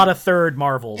 There's a lot of third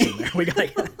Marvels in there. We got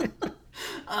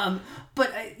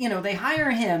But they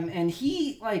hire him, and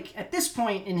he, like, at this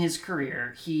point in his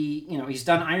career, he's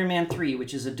done Iron Man 3,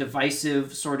 which is a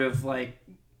divisive sort of like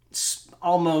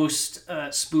almost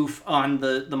spoof on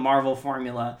the Marvel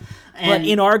formula, but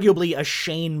inarguably a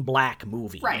Shane Black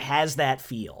movie. Right. It has that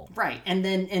feel. right.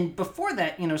 And before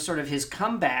that, sort of his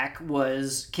comeback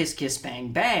was Kiss Kiss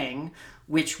Bang Bang,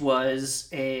 which was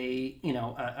an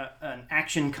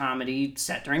action comedy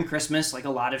set during Christmas, like a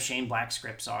lot of Shane Black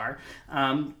scripts are,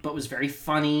 but was very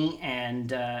funny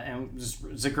and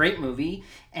was a great movie.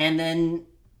 And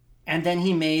then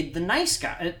he made The Nice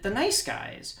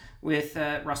Guys with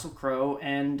Russell Crowe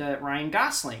and Ryan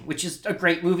Gosling, which is a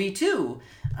great movie too,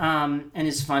 and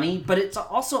is funny. But it's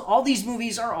also, all these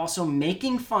movies are also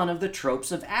making fun of the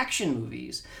tropes of action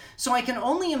movies. So I can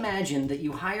only imagine that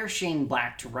you hire Shane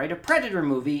Black to write a Predator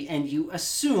movie, and you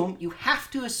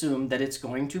have to assume that it's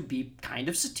going to be kind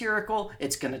of satirical.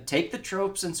 It's going to take the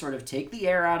tropes and sort of take the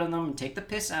air out of them and take the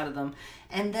piss out of them,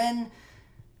 and then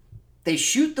they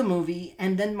shoot the movie,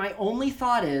 and then my only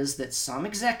thought is that some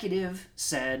executive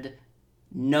said,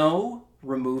 no,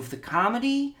 remove the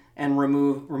comedy, and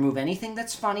remove anything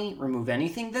that's funny, remove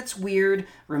anything that's weird,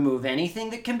 remove anything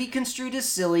that can be construed as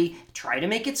silly, try to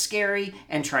make it scary,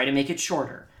 and try to make it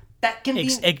shorter. That can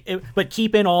be... But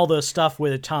keep in all the stuff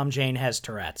where Tom Jane has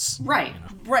Tourette's. Right,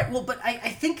 right. Well, but I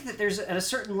think that there's, at a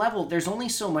certain level, there's only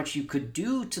so much you could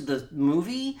do to the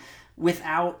movie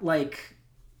without, like,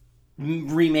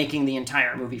 remaking the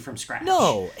entire movie from scratch.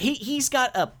 No, he's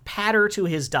got a patter to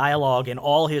his dialogue in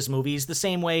all his movies, the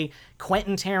same way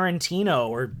Quentin Tarantino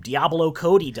or Diablo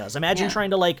Cody does. Imagine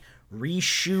trying to like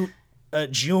reshoot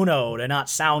Juno to not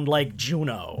sound like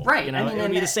Juno. Right. You know, it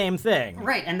would be the same thing.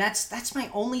 Right, and that's my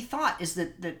only thought, is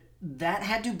that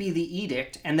had to be the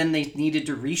edict, and then they needed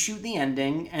to reshoot the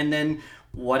ending, and then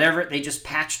whatever, they just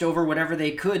patched over whatever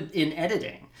they could in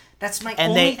editing. That's my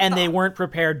only thought. They weren't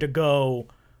prepared to go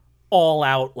all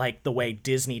out like the way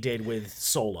Disney did with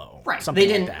Solo. Right. Something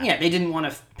They didn't. like that. Yeah, they didn't want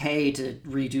to pay to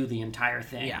redo the entire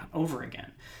thing Yeah. over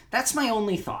again. That's my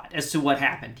only thought as to what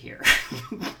happened here.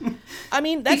 I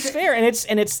mean, that's fair, and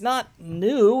it's not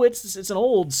new. It's an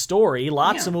old story.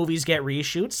 Lots of movies get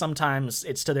reshoots. Sometimes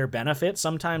it's to their benefit.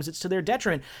 Sometimes it's to their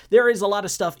detriment. There is a lot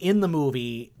of stuff in the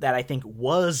movie that I think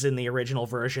was in the original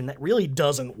version that really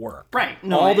doesn't work. Right.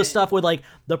 No, the stuff with like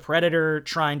the Predator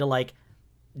trying to like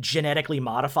genetically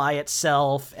modify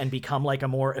itself and become like a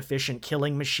more efficient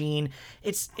killing machine.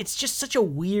 It's just such a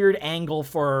weird angle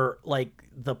for like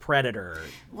the Predator.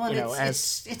 Well, you know,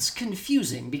 it's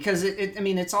confusing because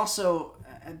it's also,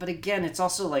 but again, it's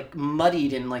also like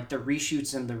muddied in like the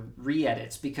reshoots and the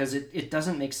re-edits because it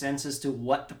doesn't make sense as to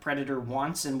what the Predator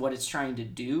wants and what it's trying to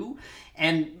do.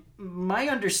 And my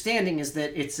understanding is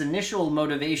that its initial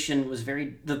motivation was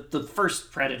the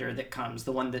first Predator that comes,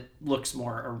 the one that looks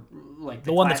more or like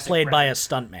the one that's played Predator. by a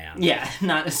stuntman. Yeah,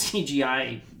 not a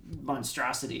CGI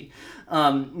monstrosity.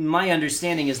 My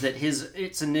understanding is that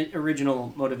its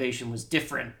original motivation was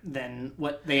different than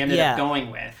what they ended up going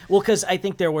with. Well, because I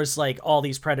think there was like all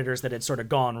these predators that had sort of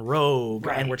gone rogue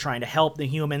Right. and were trying to help the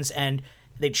humans, and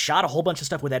they'd shot a whole bunch of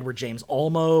stuff with Edward James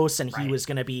Olmos, and he was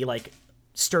going to be like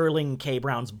Sterling K.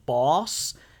 Brown's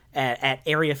boss at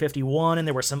Area 51, and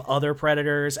there were some other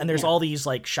predators, and there's all these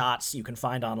like shots you can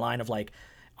find online of like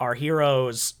our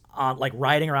heroes like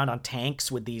riding around on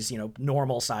tanks with these, you know,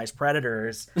 normal sized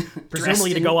predators,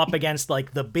 presumably to go up against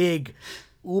like the big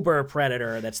uber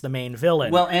predator that's the main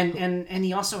villain. Well, and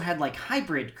he also had like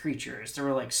hybrid creatures. There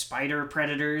were like spider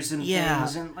predators and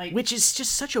things, and like which is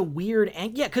just such a weird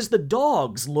because the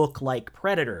dogs look like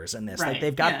predators in this. Right, Like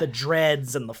they've got yeah. the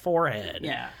dreads and the forehead.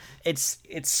 Yeah. It's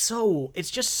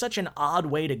just such an odd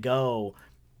way to go.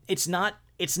 It's not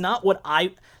what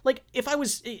I like. If I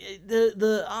was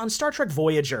the on Star Trek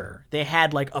Voyager, they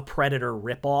had like a predator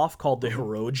ripoff called the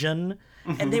Hirogen,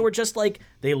 and they were just like,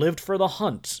 they lived for the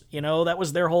hunt. You know, that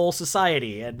was their whole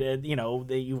society, and you know,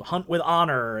 you hunt with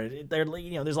honor. They're,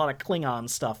 you know, there's a lot of Klingon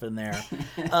stuff in there,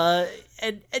 and I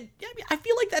mean, I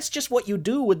feel like that's just what you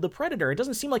do with the Predator. It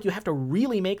doesn't seem like you have to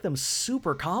really make them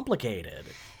super complicated.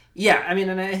 Yeah, I mean,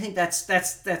 and I think that's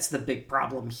the big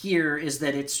problem here is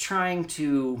that it's trying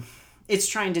to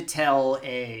tell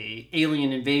a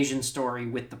alien invasion story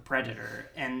with the Predator,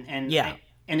 and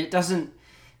it doesn't.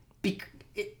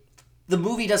 The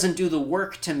movie doesn't do the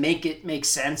work to make it make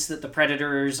sense that the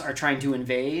Predators are trying to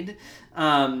invade,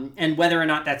 and whether or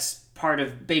not that's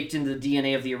baked into the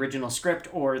DNA of the original script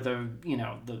or the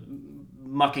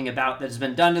mucking about that has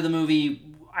been done to the movie.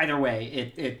 Either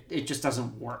way, it just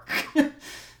doesn't work.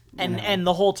 And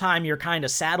the whole time you're kind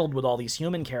of saddled with all these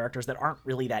human characters that aren't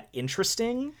really that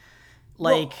interesting.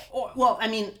 Like, well, I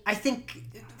mean, I think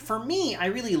for me, I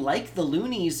really like the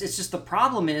loonies. It's just the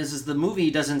problem is the movie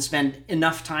doesn't spend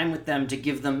enough time with them to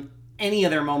give them any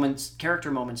of their character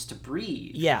moments to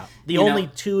breathe. Yeah, the only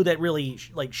two that really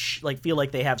like feel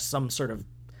like they have some sort of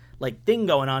like thing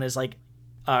going on is like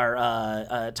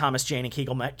are Thomas Jane and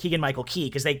Keegan Michael Key,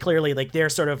 because they clearly like they're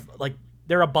sort of like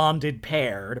they're a bonded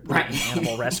pair to put it in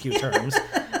animal rescue terms.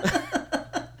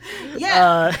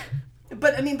 Yeah.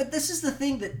 But I mean, this is the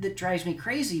thing that drives me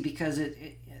crazy, because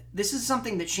this is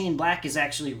something that Shane Black is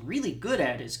actually really good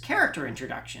at, is character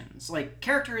introductions. Like,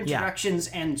 character introductions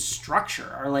and structure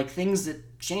are like things that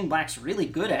Shane Black's really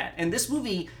good at. And this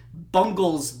movie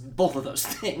bungles both of those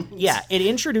things. Yeah, it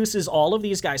introduces all of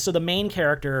these guys. So the main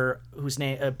character, whose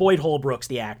name Boyd Holbrook's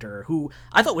the actor, who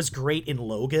I thought was great in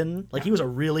Logan. Like, he was a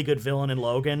really good villain in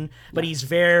Logan, but he's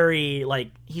very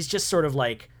like, he's just sort of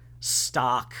like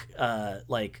stock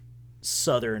like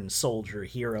Southern soldier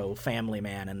hero family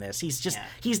man in this. He's just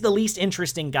he's the least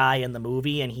interesting guy in the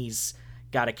movie, and he's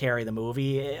got to carry the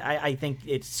movie. I think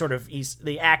it's sort of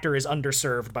the actor is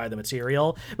underserved by the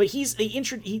material, but he sees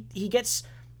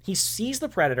the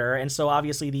Predator, and so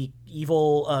obviously the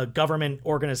evil government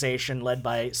organization led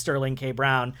by Sterling K.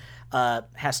 Brown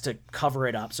has to cover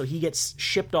it up. So he gets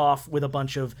shipped off with a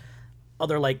bunch of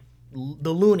other like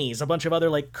the loonies, a bunch of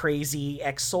other like crazy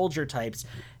ex-soldier types.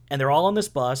 And they're all on this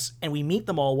bus, and we meet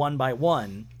them all one by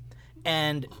one.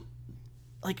 And,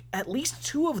 like, at least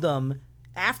two of them,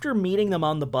 after meeting them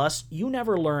on the bus, you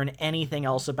never learn anything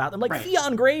else about them. Like,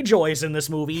 Theon Greyjoy's in this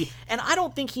movie, and I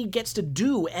don't think he gets to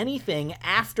do anything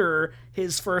after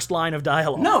his first line of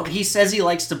dialogue. No, he says he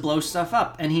likes to blow stuff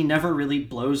up, and he never really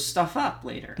blows stuff up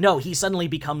later. No, he suddenly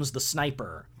becomes the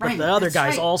sniper. But the other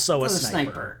guy's also a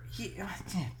sniper.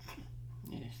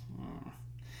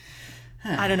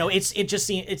 I don't know.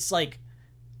 It's like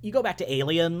you go back to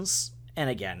Aliens, and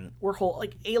again,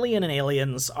 Alien and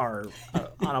Aliens are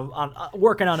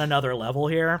working on another level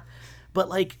here. But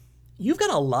like, you've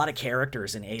got a lot of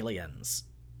characters in Aliens,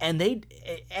 and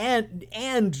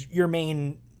and your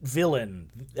main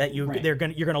villain that you're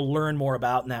gonna learn more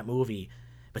about in that movie.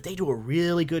 But they do a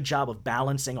really good job of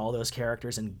balancing all those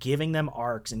characters and giving them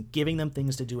arcs and giving them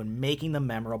things to do and making them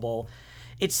memorable.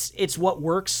 It's what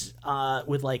works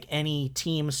with like any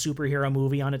team superhero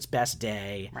movie on its best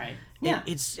day. Right. Yeah.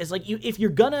 It's like if you're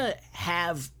gonna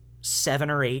have 7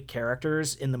 or 8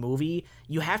 characters in the movie,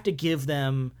 you have to give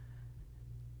them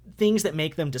things that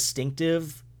make them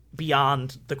distinctive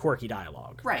beyond the quirky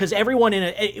dialogue. Right. Because everyone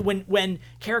when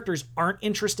characters aren't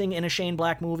interesting in a Shane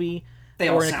Black movie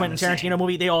or in a Quentin Tarantino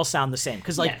movie, they all sound the same.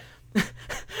 Because like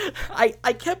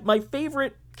I kept my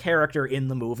favorite character in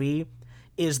the movie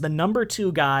is the number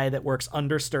 2 guy that works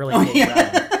under Sterling K.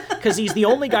 Brown. Because he's the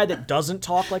only guy that doesn't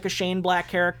talk like a Shane Black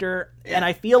character. Yeah. And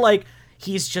I feel like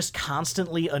he's just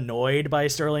constantly annoyed by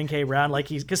Sterling K. Brown.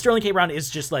 Because Sterling K. Brown is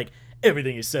just like,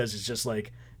 everything he says is just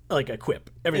like a quip.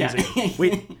 Everything's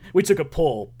like, we took a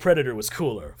poll. Predator was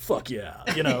cooler. Fuck yeah.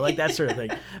 Like that sort of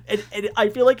thing. And I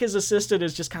feel like his assistant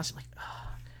is just constantly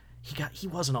like, he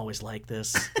wasn't always like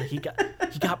this. Like he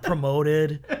got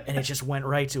promoted and it just went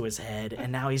right to his head.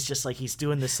 And now he's just like, he's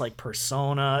doing this like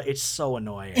persona. It's so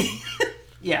annoying.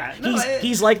 Yeah.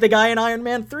 He's like the guy in Iron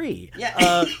Man 3.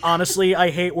 Yeah. Honestly,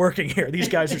 I hate working here. These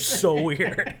guys are so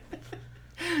weird.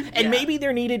 And maybe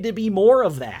there needed to be more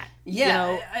of that.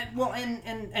 Yeah,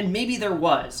 and maybe there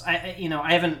was.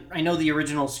 I know the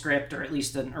original script, or at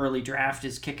least an early draft,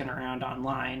 is kicking around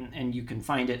online, and you can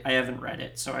find it. I haven't read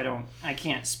it, so I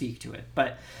can't speak to it.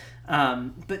 But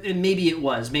maybe it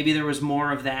was. Maybe there was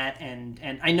more of that,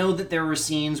 and I know that there were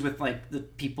scenes with like the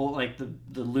people, like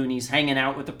the loonies hanging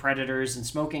out with the predators and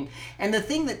smoking. And the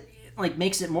thing that like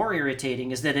makes it more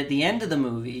irritating is that at the end of the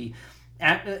movie,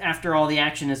 after all the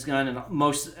action is done and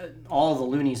all the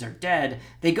loonies are dead,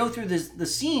 they go through the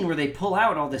scene where they pull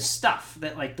out all this stuff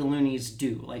that like the loonies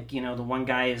do. Like, the one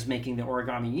guy is making the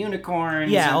origami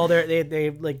unicorns. Yeah,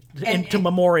 to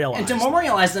memorialize. And to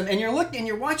memorialize them. And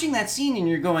you're watching that scene and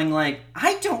you're going like,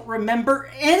 I don't remember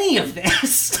any of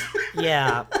this.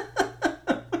 Yeah.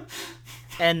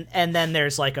 And then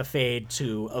there's like a fade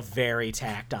to a very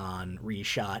tacked on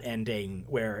reshot ending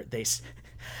where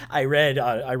I read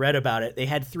about it. They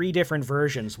had 3 different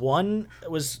versions. One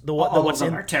was the one all of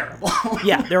them are terrible.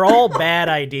 Yeah, they're all bad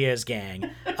ideas, gang.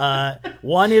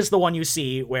 One is the one you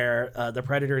see where the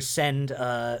Predators send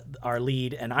our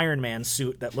lead an Iron Man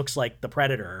suit that looks like the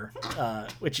Predator,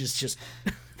 which is just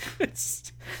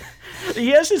he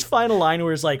has his final line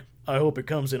where he's like, "I hope it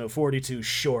comes in a 42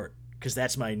 short because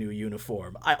that's my new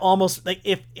uniform." I almost like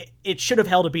if it should have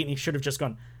held a beat and he should have just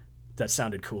gone, "That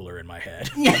sounded cooler in my head."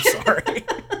 I'm sorry.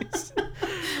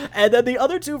 And then the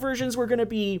other 2 versions were going to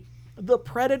be the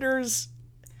Predators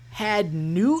had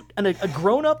Newt, and a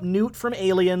grown-up Newt from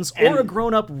Aliens, or a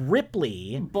grown-up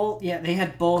Ripley. Both, yeah, they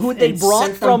had both. Who they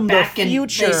brought from the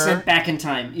future. They sent back in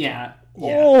time, yeah.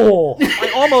 Oh,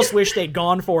 I almost wish they'd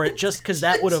gone for it just because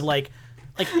that would have like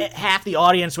half the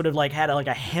audience would have like had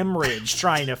a hemorrhage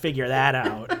trying to figure that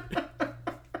out.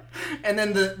 And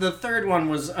then the third one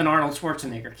was an Arnold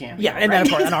Schwarzenegger cameo. Yeah, and then of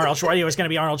course, an Arnold Schwarzenegger. It was going to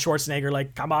be Arnold Schwarzenegger,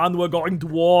 like, "Come on, we're going to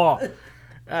war."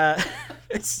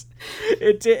 It's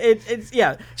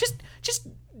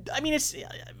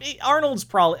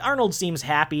Arnold seems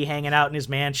happy hanging out in his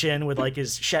mansion with like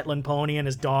his Shetland pony and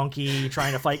his donkey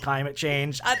trying to fight climate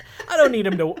change. I don't need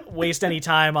him to waste any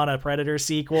time on a Predator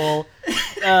sequel.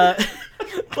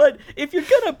 But if you're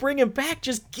gonna bring him back,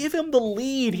 just give him the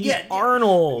lead. He's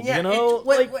Arnold, yeah,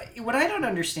 What I don't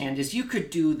understand is you could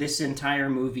do this entire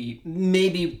movie.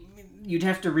 Maybe you'd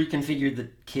have to reconfigure the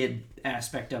kid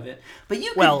aspect of it, but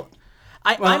you could.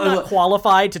 I'm not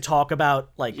qualified to talk about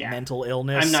mental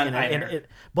illness. I'm not either.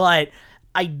 But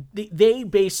they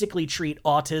basically treat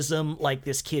autism like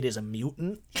this kid is a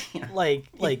mutant, like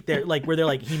they're like where they're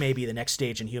like, he may be the next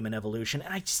stage in human evolution,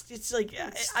 and it's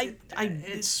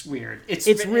weird.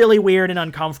 It's really weird and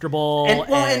uncomfortable.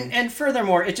 And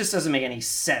furthermore, it just doesn't make any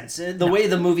sense. The way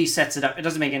the movie sets it up, it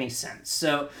doesn't make any sense.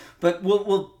 So, but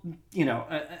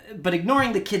but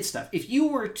ignoring the kid stuff, if you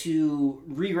were to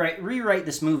rewrite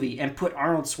this movie and put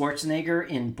Arnold Schwarzenegger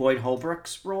in Boyd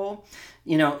Holbrook's role,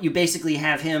 you basically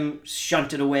have him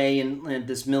shunted away in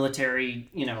this military,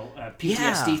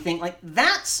 PTSD thing. Like,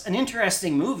 that's an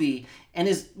interesting movie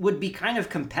and would be kind of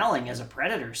compelling as a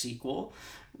Predator sequel,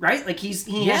 right? Like,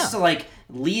 he has to like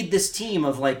lead this team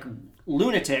of like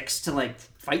lunatics to like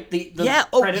fight the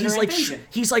Predator invasion.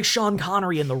 He's like Sean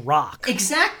Connery in The Rock.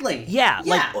 Exactly. Yeah.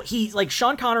 Like he's like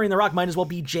Sean Connery in The Rock might as well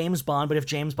be James Bond, but if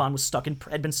James Bond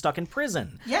had been stuck in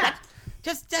prison. Yeah.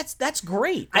 That's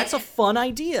great. That's a fun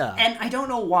idea. And I don't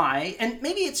know why. And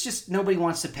maybe it's just nobody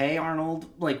wants to pay Arnold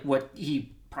like what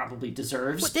he probably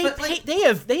deserves. But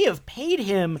they have paid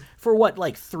him for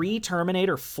 3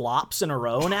 Terminator flops in a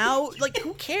row now. Like,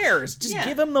 who cares? Just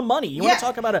give him the money. You want to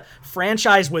talk about a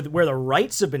franchise where the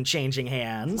rights have been changing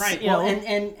hands, right? Well,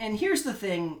 and here's the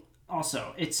thing.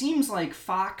 Also, it seems like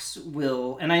Fox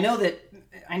will, and I know that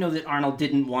Arnold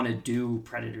didn't want to do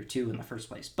Predator 2 in the first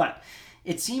place, but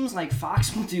it seems like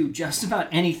Fox will do just about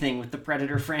anything with the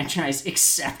Predator franchise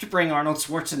except bring Arnold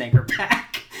Schwarzenegger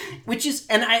back. Which is,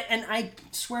 and I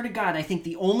swear to God, I think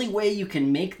the only way you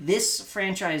can make this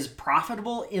franchise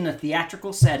profitable in a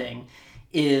theatrical setting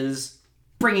is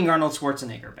bringing Arnold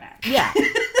Schwarzenegger back. Yeah,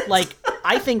 like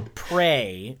I think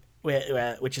Prey,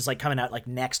 which is like coming out like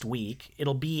next week,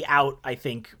 it'll be out, I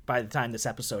think, by the time this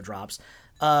episode drops,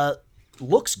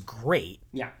 looks great.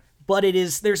 Yeah. But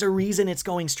there's a reason it's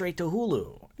going straight to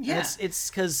Hulu. Yeah. It's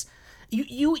because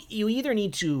you either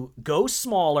need to go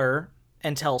smaller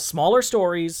and tell smaller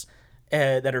stories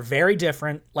that are very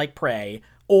different, like Prey,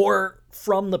 or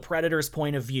from the Predator's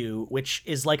point of view, which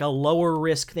is like a lower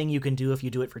risk thing you can do if you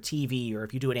do it for TV or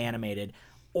if you do it animated,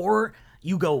 or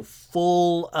you go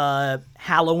full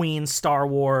Halloween, Star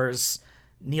Wars,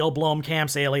 Neil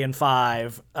Blomkamp's Alien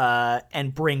 5,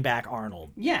 and bring back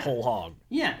Arnold whole hog.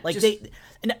 Yeah. Like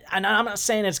and I'm not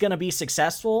saying it's going to be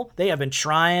successful. They have been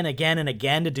trying again and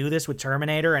again to do this with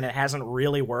Terminator, and it hasn't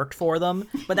really worked for them.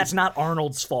 But that's not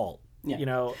Arnold's fault. Yeah. You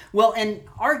know. Well, and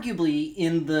arguably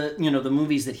in the the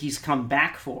movies that he's come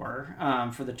back for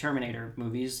the Terminator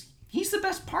movies, he's the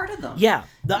best part of them. Yeah.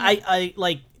 I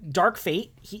like Dark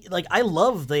Fate. I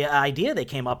love the idea they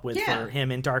came up with for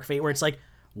him in Dark Fate, where it's like,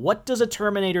 what does a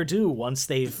Terminator do once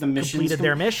they've completed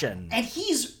their mission? And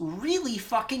he's really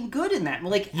fucking good in that.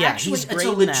 Like, Yeah, actually, he's it's great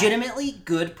a in that. legitimately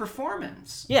good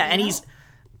performance. Yeah, and you know?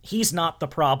 he's not the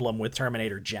problem with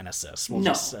Terminator Genesis. We'll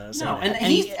No, just, say no, that. and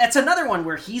it's another one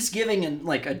where he's giving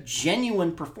a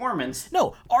genuine performance.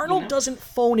 No, Arnold doesn't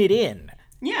phone it in.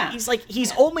 Yeah,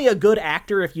 He's only a good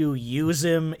actor if you use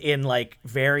him in like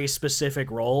very specific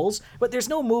roles. But there's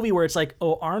no movie where it's like,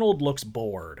 oh, Arnold looks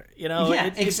bored. You know,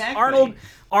 Yeah, exactly.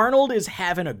 Arnold is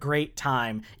having a great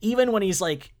time, even when he's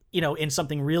like, in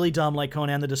something really dumb like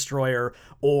Conan the Destroyer,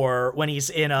 or when he's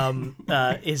in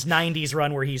his '90s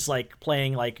run where he's like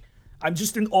playing like, I'm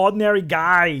just an ordinary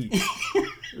guy,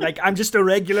 like I'm just a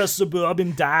regular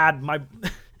suburban dad. My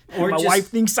wife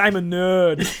thinks I'm a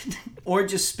nerd. Or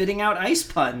just spitting out ice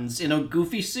puns in a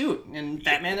goofy suit in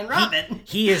Batman and Robin.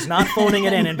 He is not phoning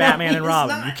it in Batman and he's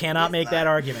Robin. not. You cannot He's make not. that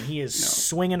argument. He is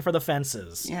swinging for the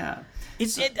fences. Yeah,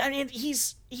 He's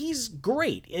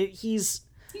great. He's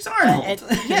Arnold.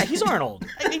 He's Arnold.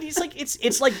 I mean, he's like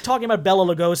it's like talking about Bela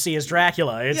Lugosi as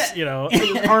Dracula. It's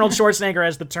Yeah. Arnold Schwarzenegger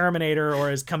as the Terminator or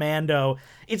as Commando.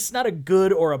 It's not a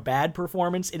good or a bad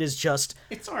performance. It is just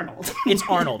It's Arnold. it's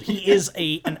Arnold. He is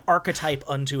an archetype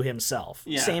unto himself.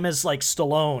 Yeah. Same as like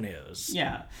Stallone is.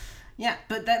 Yeah,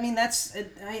 but that's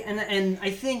I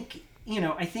think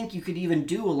I think you could even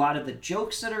do a lot of the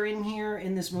jokes that are in here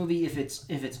in this movie if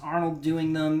it's Arnold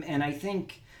doing them, and I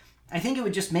think it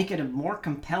would just make it a more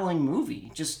compelling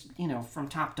movie, just from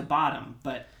top to bottom.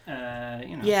 But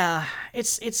Yeah,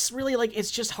 it's really like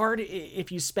it's just hard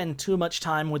if you spend too much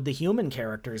time with the human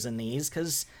characters in these,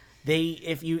 because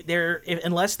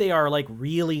unless they are like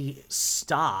really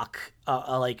stock,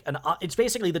 it's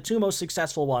basically the two most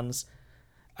successful ones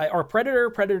are Predator,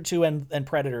 Predator 2, and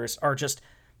Predators are just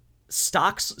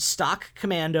stock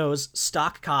commandos,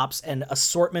 stock cops, and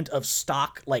assortment of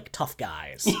stock like tough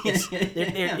guys.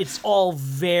 It's all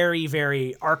very,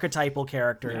 very archetypal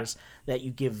characters that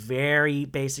you give very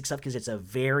basic stuff because it's a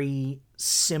very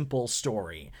simple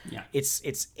story. Yeah.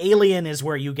 It's Alien is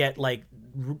where you get like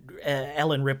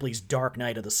Ellen Ripley's Dark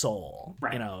Night of the Soul.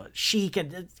 Right. She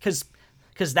can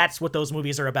because that's what those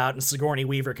movies are about, and Sigourney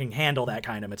Weaver can handle that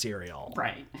kind of material.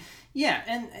 Right. Yeah,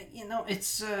 and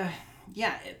it's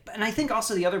and I think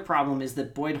also the other problem is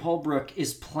that Boyd Holbrook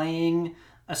is playing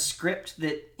a script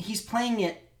that he's playing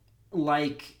it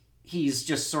like he's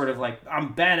just sort of like,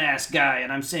 I'm badass guy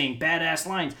and I'm saying badass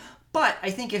lines. But I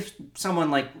think if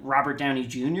someone like Robert Downey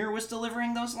Jr. was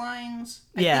delivering those lines,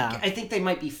 I think they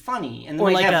might be funny and they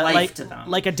might have life to them.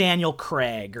 Like a Daniel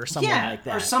Craig or someone like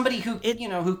that. Or somebody who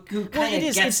who kind of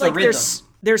gets it's the like rhythm.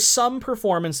 There's some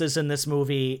performances in this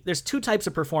movie. There's two types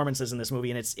of performances in this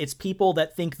movie, and it's people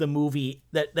that think the movie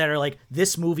that are like,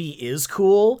 this movie is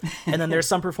cool, and then there's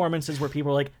some performances where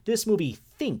people are like, this movie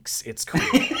thinks it's cool.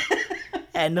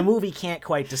 And the movie can't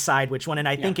quite decide which one. And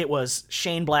I think it was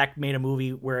Shane Black made a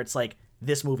movie where it's like,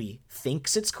 this movie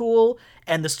thinks it's cool,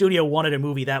 and the studio wanted a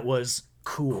movie that was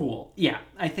cool. Yeah,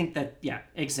 I think that,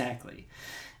 exactly.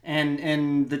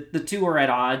 And the two are at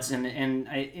odds, and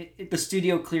the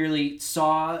studio clearly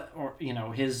saw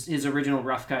his original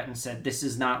rough cut and said, this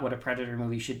is not what a Predator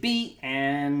movie should be,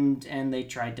 and they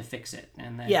tried to fix it.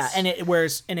 And that's... and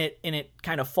it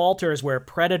kind of falters where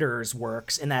Predators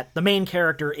works in that the main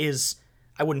character is,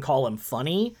 I wouldn't call him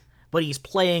funny, but he's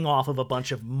playing off of a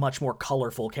bunch of much more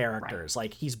colorful characters. Right.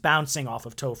 Like, he's bouncing off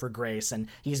of Topher Grace, and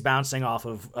he's bouncing off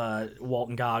of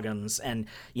Walton Goggins, and,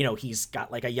 he's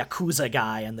got, like, a Yakuza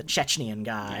guy, and the Chechnyan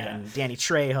guy, and Danny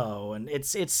Trejo, and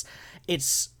it's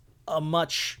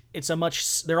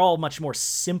they're all much more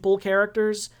simple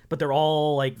characters, but they're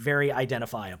all like very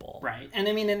identifiable. Right. And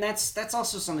I mean, and that's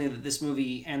also something that this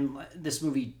movie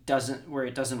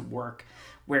doesn't work.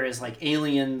 Whereas like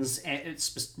Aliens,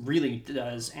 it really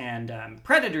does, and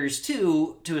Predators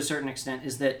too, to a certain extent,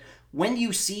 is that when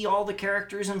you see all the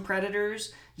characters in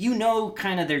Predators, you know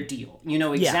kind of their deal. You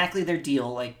know exactly their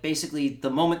deal. Like basically, the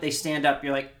moment they stand up,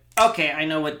 you're like, okay, I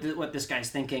know what this guy's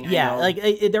thinking. Yeah, like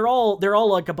they're all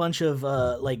like a bunch of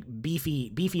like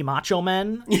beefy macho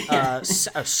men, a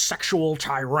sexual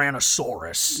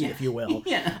tyrannosaurus, if you will.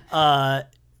 Yeah.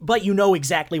 But you know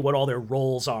exactly what all their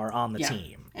roles are on the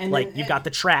team. And like then, you've got the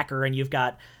tracker, and you've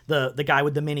got the guy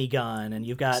with the minigun, and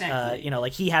you've got exactly.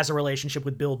 like he has a relationship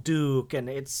with Bill Duke, and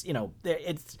it's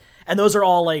and those are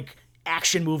all like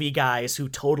action movie guys who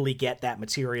totally get that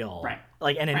material. Right.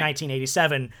 Like, and in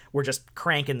 1987, we're just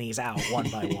cranking these out one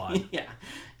by one.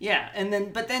 Yeah, and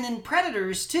then in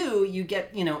Predators too, you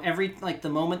get every like the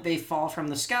moment they fall from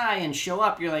the sky and show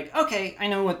up, you're like, okay, I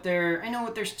know what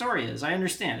their story is. I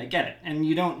understand, I get it, and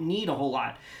you don't need a whole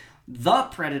lot. The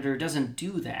Predator doesn't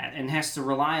do that and has to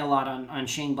rely a lot on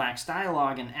Shane Black's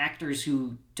dialogue and actors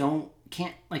who don't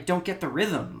get the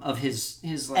rhythm of his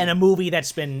like, and a movie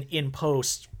that's been in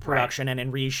post production and in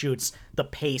reshoots, the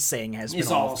pacing has been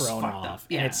all thrown off. Up.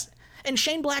 Yeah. And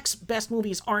Shane Black's best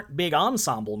movies aren't big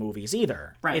ensemble movies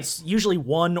either. Right. It's usually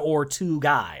one or two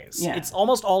guys. Yeah. It's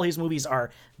almost all his movies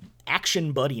are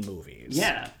action buddy movies.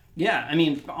 Yeah. I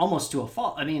mean, almost to a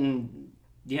fault. I mean,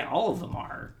 yeah, all of them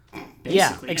are. Basically.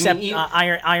 Yeah, except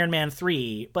Iron Man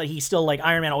 3, but he's still like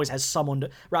Iron Man always has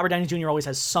Robert Downey Jr. always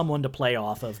has someone to play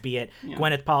off of, be it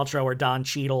Gwyneth Paltrow or Don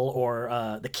Cheadle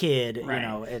or the Kid.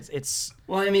 Right. It's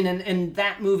well, I mean, and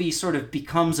that movie sort of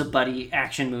becomes a buddy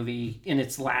action movie in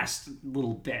its last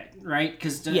little bit, right?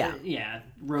 Because Rhodey.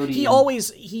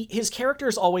 His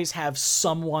characters always have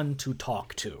someone to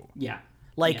talk to. Yeah.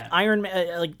 Like Iron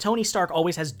Man, like Tony Stark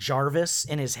always has Jarvis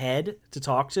in his head to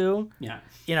talk to. Yeah.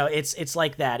 It's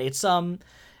like that. It's and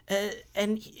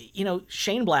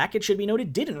Shane Black, it should be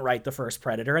noted, didn't write the first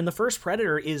Predator, and the first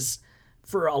Predator is,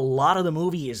 for a lot of the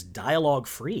movie, is dialogue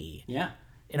free. Yeah.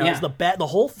 It's the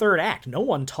whole third act. No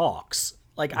one talks.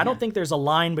 Like I don't think there's a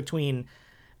line between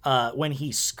when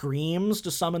he screams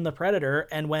to summon the Predator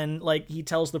and when like he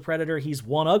tells the Predator he's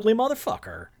one ugly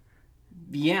motherfucker.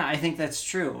 Yeah, I think that's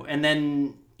true. And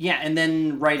then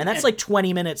that's like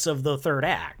 20 minutes of the third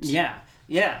act. Yeah.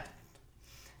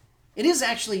 It is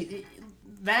actually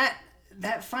that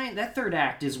third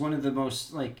act is one of the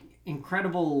most like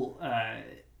incredible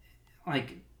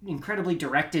incredibly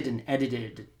directed and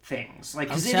edited things.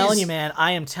 Like, I'm telling you, man,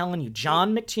 I am telling you,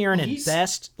 John McTiernan,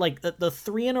 best, like the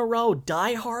three in a row,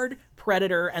 Die Hard,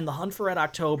 Predator, and The Hunt for Red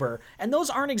October, and those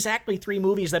aren't exactly three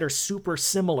movies that are super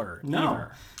similar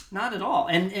either. Not at all.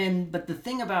 But the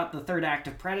thing about the third act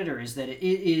of Predator is that it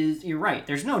is, you're right,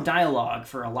 there's no dialogue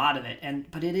for a lot of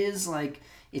it, but it is like,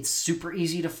 it's super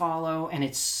easy to follow and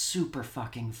it's super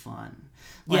fucking fun.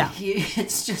 Like,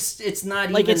 it's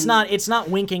not like even... it's not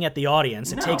winking at the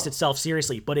audience. It takes itself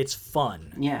seriously, but it's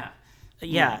fun. I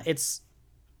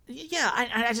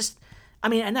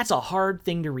mean, and that's a hard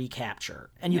thing to recapture,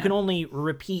 and you can only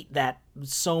repeat that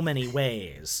so many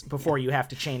ways before you have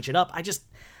to change it up.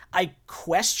 I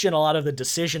question a lot of the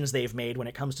decisions they've made when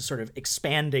it comes to sort of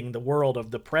expanding the world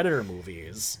of the Predator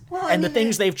movies, the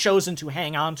things they've chosen to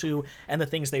hang on to and the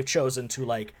things they've chosen to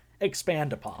like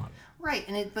expand upon. Right,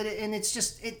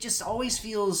 it just always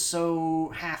feels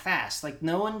so half-assed. Like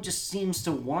no one just seems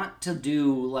to want to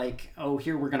do like, oh,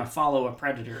 here we're gonna follow a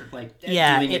Predator like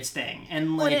doing its thing,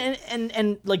 and like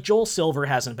and like Joel Silver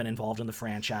hasn't been involved in the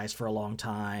franchise for a long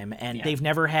time, and they've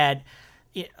never had.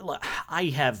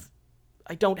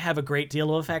 I don't have a great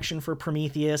deal of affection for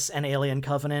Prometheus and Alien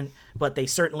Covenant, but they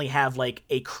certainly have like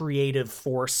a creative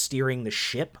force steering the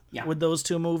ship with those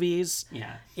two movies.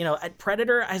 Yeah.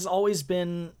 Predator has always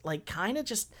been like kind of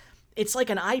just, it's like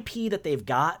an IP that they've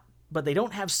got, but they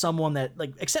don't have someone that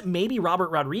like, except maybe Robert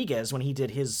Rodriguez when he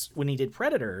did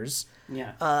Predators.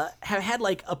 Have had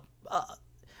like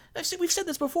we've said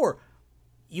this before.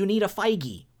 You need a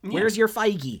Feige. Where's your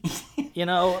Feige?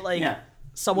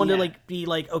 Someone to like be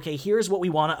like, okay, here's what we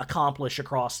want to accomplish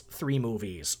across 3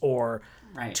 movies or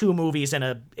 2 movies in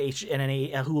a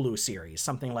Hulu series,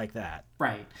 something like that.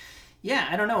 Right. Yeah,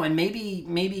 I don't know, and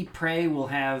maybe Prey will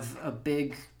have a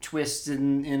big twist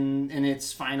in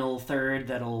its final third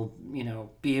that'll,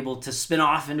 be able to spin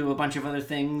off into a bunch of other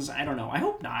things. I don't know. I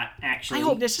hope not, actually. I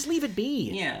hope just leave it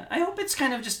be. Yeah, I hope it's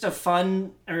kind of just a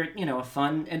fun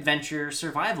adventure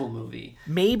survival movie.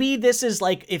 Maybe this is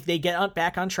like if they get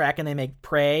back on track and they make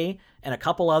Prey and a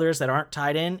couple others that aren't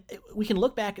tied in, we can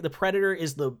look back. The Predator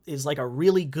is like a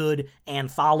really good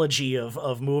anthology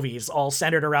of movies all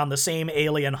centered around the same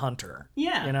alien hunter.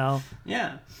 Yeah.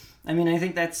 Yeah. I mean, I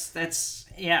think that's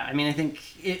yeah. I mean, I think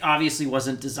it obviously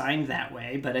wasn't designed that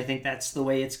way, but I think that's the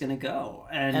way it's going to go,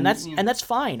 and that's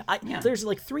fine. There's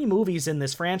like 3 movies in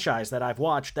this franchise that I've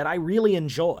watched that I really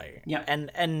enjoy. Yeah, and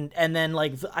then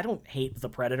like I don't hate The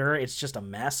Predator. It's just a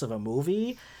mess of a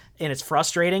movie, and it's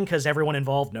frustrating because everyone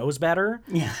involved knows better.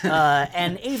 Yeah,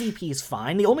 and AVP is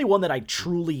fine. The only one that I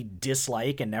truly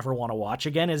dislike and never want to watch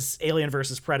again is Alien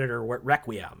vs. Predator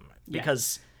Requiem,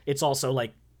 because it's also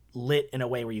like lit in a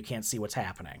way where you can't see what's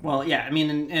happening. Well, yeah, I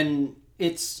mean, and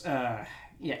it's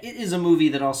it is a movie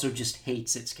that also just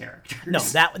hates its characters. No,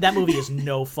 that movie is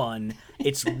no fun.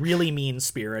 It's really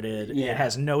mean-spirited. Yeah. It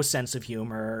has no sense of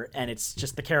humor, and it's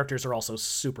just the characters are also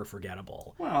super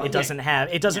forgettable. Well, it doesn't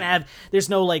have there's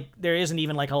no like there isn't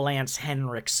even like a Lance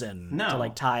Henriksen to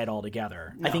like tie it all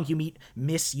together. No. I think you meet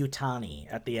Miss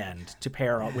Yutani at the end to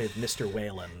pair up with Mr.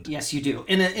 Wayland. Yes, you do.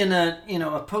 In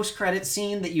a post-credit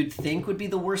scene that you'd think would be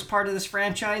the worst part of this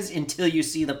franchise until you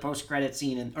see the post-credit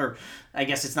scene, or I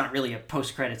guess it's not really a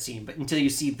post-credit scene, but until you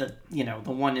see the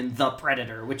one in The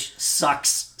Predator, which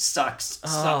sucks.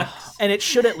 And it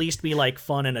should at least be like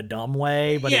fun in a dumb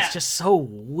way, but it's just so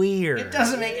weird. It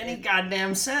doesn't make any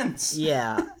goddamn sense.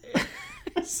 Yeah.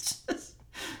 It's just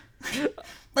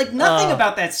like nothing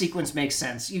about that sequence makes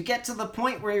sense. You get to the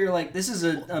point where you're like, this is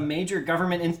a major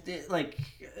government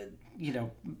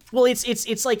Well,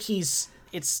 it's like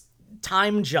it's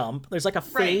time jump. There's like a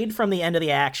fade from the end of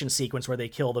the action sequence where they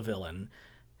kill the villain.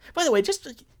 By the way, just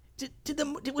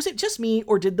was it just me,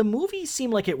 or did the movie seem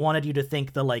like it wanted you to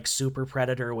think the like super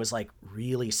predator was like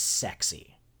really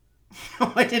sexy?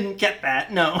 I didn't get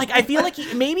that. No. Like I feel like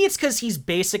maybe it's because he's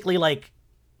basically like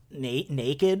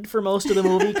naked for most of the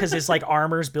movie because his like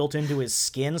armor's built into his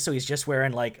skin, so he's just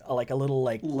wearing like a little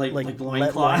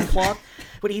loincloth.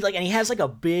 But he has like a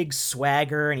big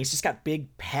swagger, and he's just got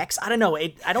big pecs. I don't know.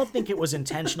 I don't think it was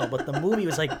intentional, but the movie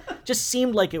was like just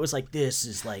seemed like it was like this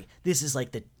is like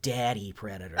the daddy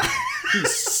predator.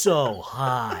 He's so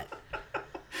hot.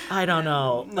 I don't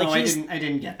know. No, I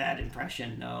didn't get that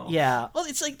impression. No. Yeah. Well,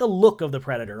 it's like the look of the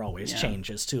predator always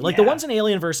changes too. Like the ones in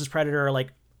Alien versus Predator are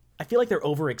like, I feel like they're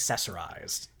over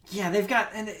accessorized. Yeah, they've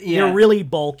got. They're really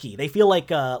bulky. They feel like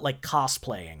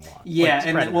cosplaying. Yeah,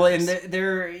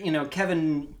 they're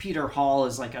Kevin Peter Hall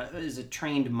is a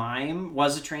trained mime.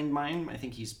 Was a trained mime. I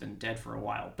think he's been dead for a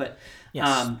while. But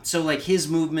so like his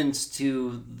movements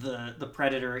to the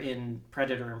Predator in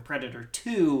Predator and Predator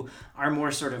 2 are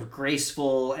more sort of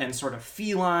graceful and sort of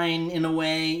feline in a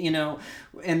way,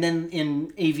 And then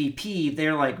in AVP,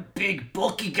 they're like big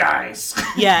bulky guys.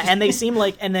 Yeah, and they seem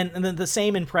like, and then the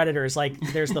same in Predators. Like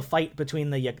there's the fight between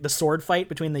the sword fight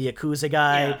between the Yakuza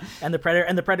guy and the Predator,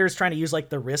 and the Predator's trying to use like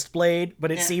the wrist blade, but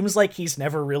it seems like he's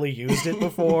never really used it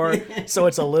before, so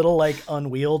it's a little like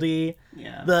unwieldy.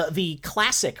 Yeah. The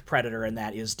classic Predator in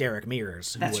that is Derek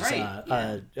Mears, who was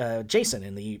Jason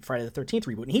in the Friday the 13th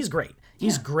reboot, and he's great.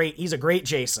 He's great. He's a great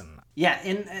Jason. Yeah,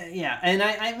 and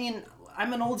I mean,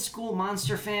 I'm an old school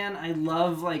monster fan. I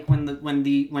love like when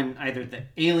either the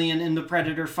alien and the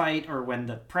predator fight or when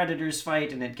the predators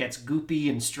fight and it gets goopy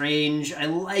and strange. I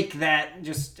like that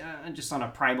just on a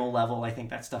primal level. I think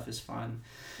that stuff is fun.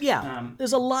 Yeah,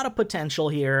 there's a lot of potential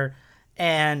here,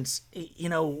 and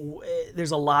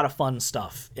there's a lot of fun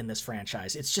stuff in this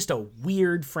franchise. It's just a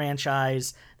weird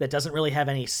franchise that doesn't really have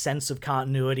any sense of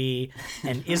continuity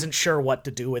and isn't sure what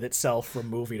to do with itself from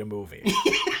movie to movie.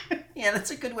 Yeah,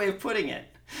 that's a good way of putting it.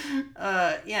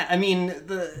 I mean,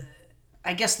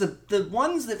 I guess the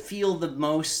ones that feel the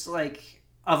most like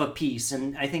of a piece,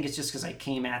 and I think it's just because I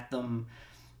came at them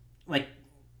like,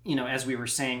 as we were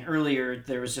saying earlier,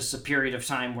 there was just a period of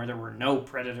time where there were no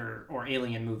Predator or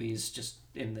Alien movies just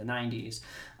in the 90s.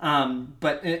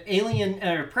 But Alien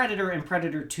or Predator and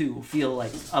Predator 2 feel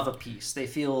like of a piece. They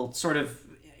feel sort of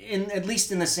at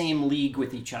least in the same league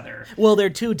with each other. Well,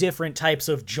 they're two different types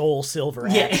of Joel Silver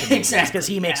action exactly. Because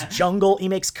he makes Jungle, he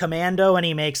makes Commando, and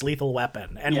he makes Lethal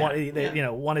Weapon. And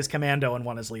one is Commando and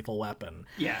one is Lethal Weapon.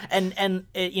 Yeah. And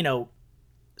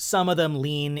some of them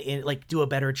lean in, like, do a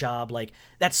better job. Like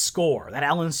that score, that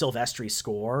Alan Silvestri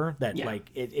score, that like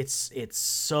it's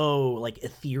so like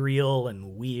ethereal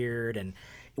and weird, and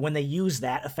when they use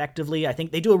that effectively, I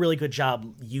think they do a really good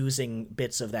job using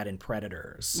bits of that in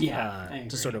Predators. Yeah, I to agree.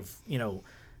 sort of,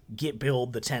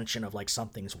 build the tension of like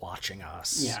something's watching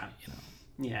us. Yeah.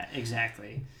 Yeah,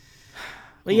 exactly.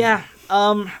 But yeah,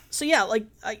 so yeah, like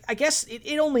I guess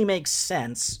it only makes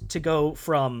sense to go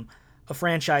from a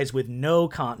franchise with no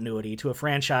continuity to a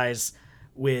franchise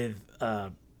with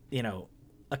a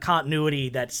continuity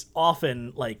that's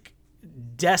often like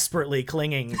desperately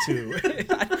clinging to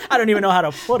I don't even know how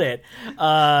to put it.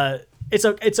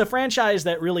 It's a franchise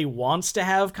that really wants to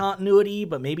have continuity,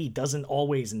 but maybe doesn't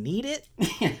always need it.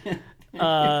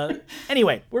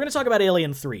 Anyway, we're gonna talk about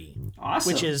Alien 3,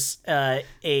 Awesome. which is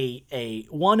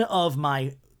one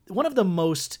of the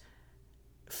most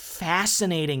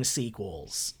fascinating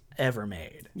sequels ever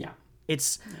made. Yeah.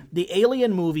 It's the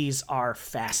Alien movies are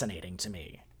fascinating to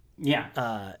me,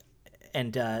 Yeah.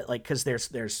 because there's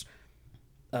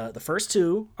the first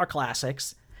two are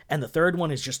classics, and the third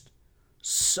one is just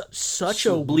such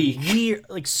So a bleak. weird,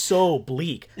 like so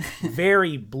bleak,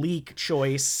 very bleak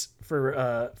choice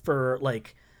for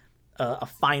like a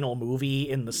final movie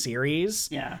in the series.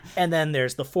 Yeah. And then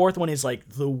there's the fourth one is like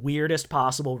the weirdest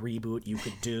possible reboot you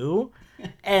could do.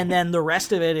 And then the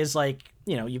rest of it is like,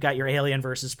 you've got your Alien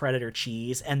versus Predator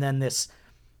cheese, and then this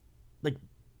like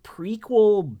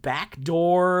prequel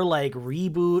backdoor like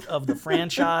reboot of the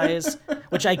franchise,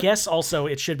 which I guess also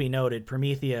it should be noted,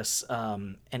 Prometheus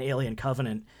and Alien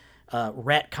Covenant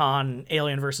retcon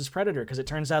Alien versus Predator, because it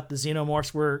turns out the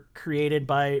xenomorphs were created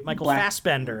by Michael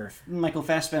Fassbender. Michael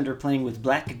Fassbender playing with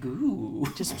black goo.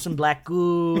 Just some black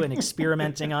goo and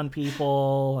experimenting on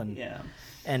people, and Yeah.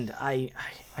 and I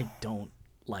don't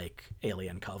like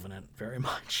Alien Covenant very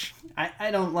much.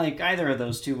 I don't like either of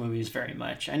those two movies very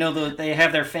much. I know that they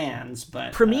have their fans,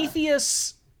 but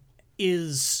Prometheus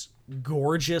is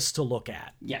gorgeous to look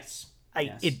at. yes.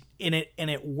 Yes.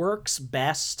 It works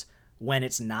best when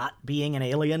it's not being an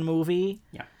Alien movie.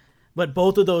 Yeah. But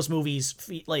both of those movies,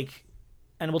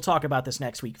 and we'll talk about this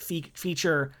next week,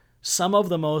 feature some of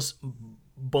the most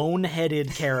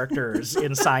boneheaded characters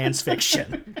in science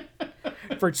fiction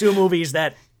for two movies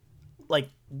that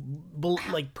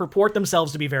purport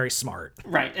themselves to be very smart.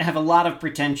 Right, and have a lot of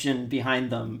pretension behind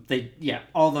them.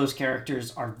 All those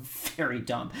characters are very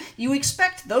dumb. You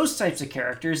expect those types of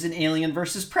characters in Alien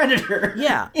versus Predator.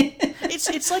 Yeah.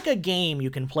 It's like a game you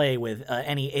can play with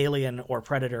any Alien or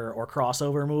Predator or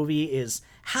crossover movie, is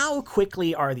how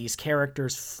quickly are these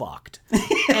characters fucked?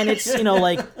 And it's,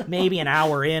 like maybe an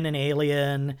hour in an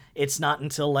Alien. It's not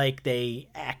until like they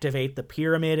activate the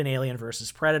pyramid in Alien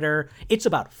versus Predator. It's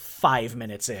about 5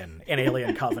 minutes in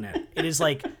Alien Covenant. It is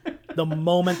like the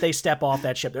moment they step off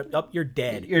that ship, you're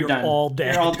dead. You're done. All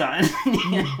dead. You're all done.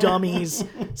 You dummies.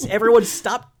 Everyone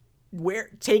stop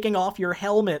taking off your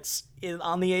helmets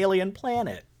on the alien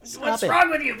planet. Stop What's it.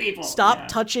 wrong with you people? Stop Yeah.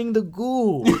 touching the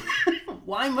goo.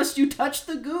 Why must you touch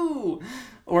the goo?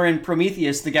 Or in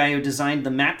Prometheus, the guy who designed the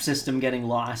map system getting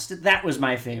lost. That was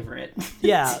my favorite.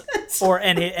 Yeah.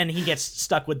 And he gets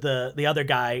stuck with the other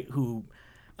guy who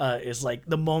is like,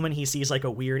 the moment he sees like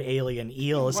a weird alien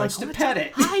eel, is Wants like, to pet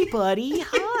it. Hi, buddy.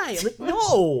 Hi. I'm like,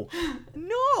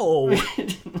 no.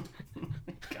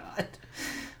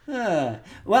 God.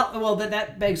 Well,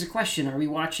 that begs a question: are we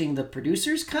watching the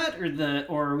producer's cut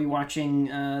or are we watching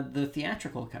the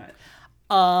theatrical cut?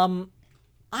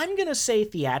 I'm gonna say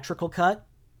theatrical cut.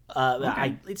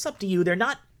 It's up to you. They're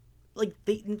not like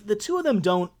the two of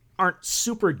them aren't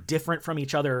super different from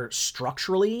each other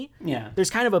structurally. Yeah. There's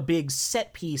kind of a big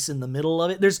set piece in the middle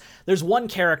of it. There's one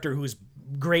character who's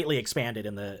greatly expanded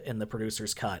in the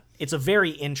producer's cut. It's a very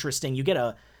interesting. You get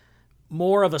a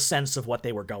more of a sense of what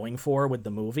they were going for with the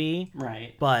movie.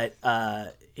 Right. But I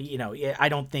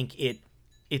don't think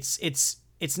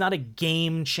it's not a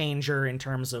game changer in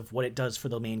terms of what it does for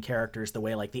the main characters the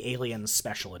way like the Aliens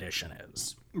Special Edition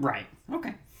is. Right.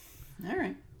 Okay. All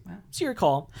right. Well. It's your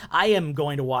call. I am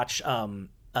going to watch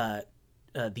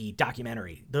the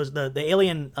documentary. The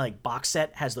Alien box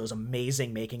set has those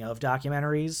amazing making of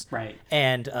documentaries. Right.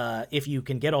 And if you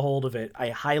can get a hold of it, I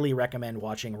highly recommend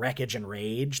watching Wreckage and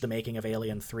Rage, the making of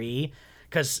Alien 3,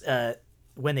 because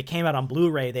when they came out on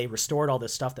Blu-ray, they restored all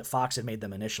this stuff that Fox had made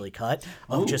them initially cut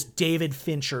of just David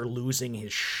Fincher losing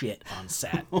his shit on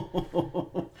set.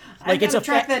 I gotta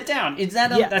track that down. Is that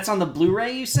that's on the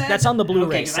Blu-ray? You said that's on the Blu-ray.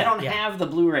 Okay, because I set, don't yeah. have the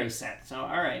Blu-ray set. So all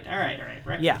right.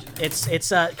 Right. Yeah,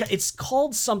 it's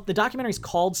called the documentary's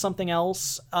called something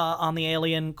else on the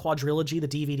Alien quadrilogy, the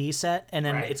DVD set, and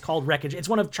then it's called Wreckage. It's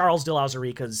one of Charles de la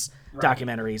Zurica's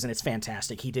documentaries, and it's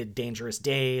fantastic. He did Dangerous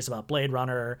Days about Blade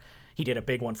Runner, He did a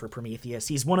big one for Prometheus.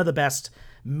 He's one of the best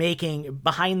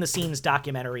behind-the-scenes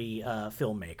documentary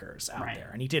filmmakers out there.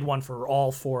 And he did one for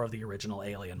all 4 of the original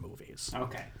Alien movies.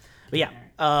 Okay. But yeah,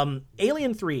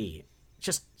 Alien 3,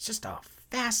 just a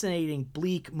fascinating,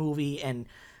 bleak movie. And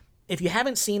if you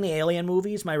haven't seen the Alien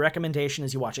movies, my recommendation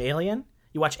is you watch Alien.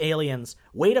 You watch Aliens,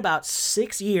 wait about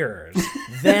 6 years,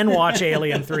 then watch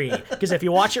Alien 3. Because if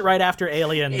you watch it right after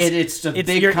Aliens... It's a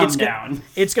big come down.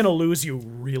 It's going to lose you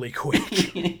really quick.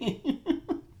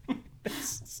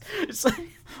 it's like,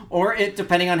 or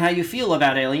depending on how you feel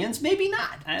about Aliens, maybe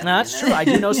not. That's true. I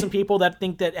do know some people that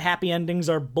think that happy endings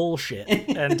are bullshit.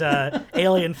 And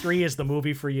Alien 3 is the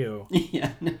movie for you.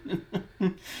 Yeah.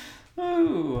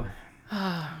 Ooh.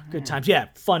 Good times. Yeah,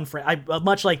 fun.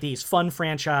 Much like these, fun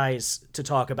franchise to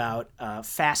talk about.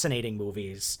 Fascinating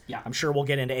movies. Yeah. I'm sure we'll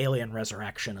get into Alien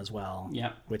Resurrection as well.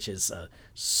 Yeah. Which is a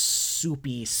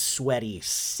soupy, sweaty,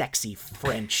 sexy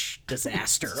French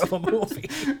disaster of a movie.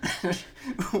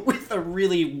 With a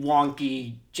really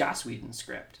wonky Joss Whedon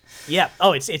script. Yeah.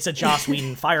 Oh, it's a Joss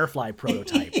Whedon Firefly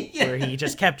prototype where he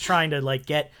just kept trying to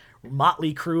get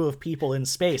motley crew of people in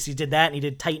space. He did that, and he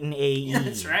did Titan AE. Yeah,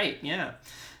 that's right. Yeah.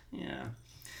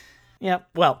 Yeah,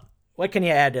 well, what can you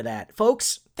add to that?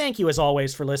 Folks, thank you as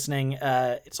always for listening.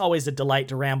 It's always a delight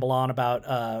to ramble on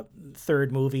about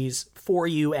third movies for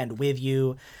you and with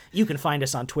you. You can find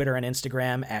us on Twitter and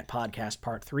Instagram at Podcast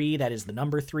Part 3. That is the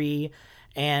number 3.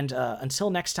 And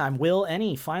until next time, Will,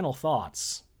 any final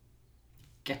thoughts?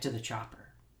 Get to the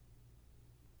chopper.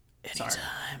 Anytime.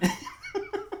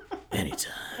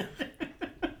 Anytime.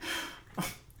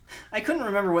 I couldn't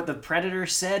remember what the Predator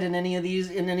said in any of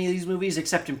these movies,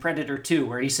 except in Predator 2,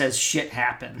 where he says shit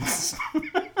happens.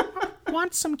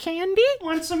 Want some candy?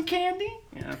 Want some candy?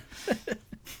 Yeah.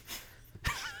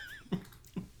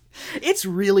 It's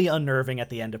really unnerving at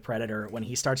the end of Predator when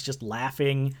he starts just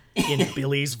laughing in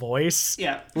Billy's voice.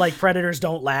 Yeah. Like Predators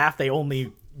don't laugh, they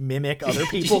only mimic other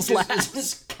people's laughs.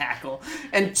 Just cackle.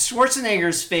 And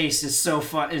Schwarzenegger's face is so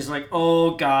fun. Is like,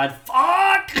 oh god,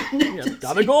 fuck! Yeah,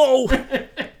 gotta go!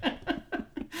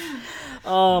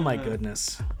 Oh my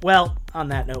goodness. Well, on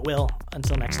that note, Will,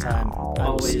 until next time, I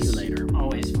will see you later.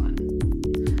 Always fun.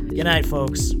 Good night,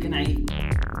 folks. Good night.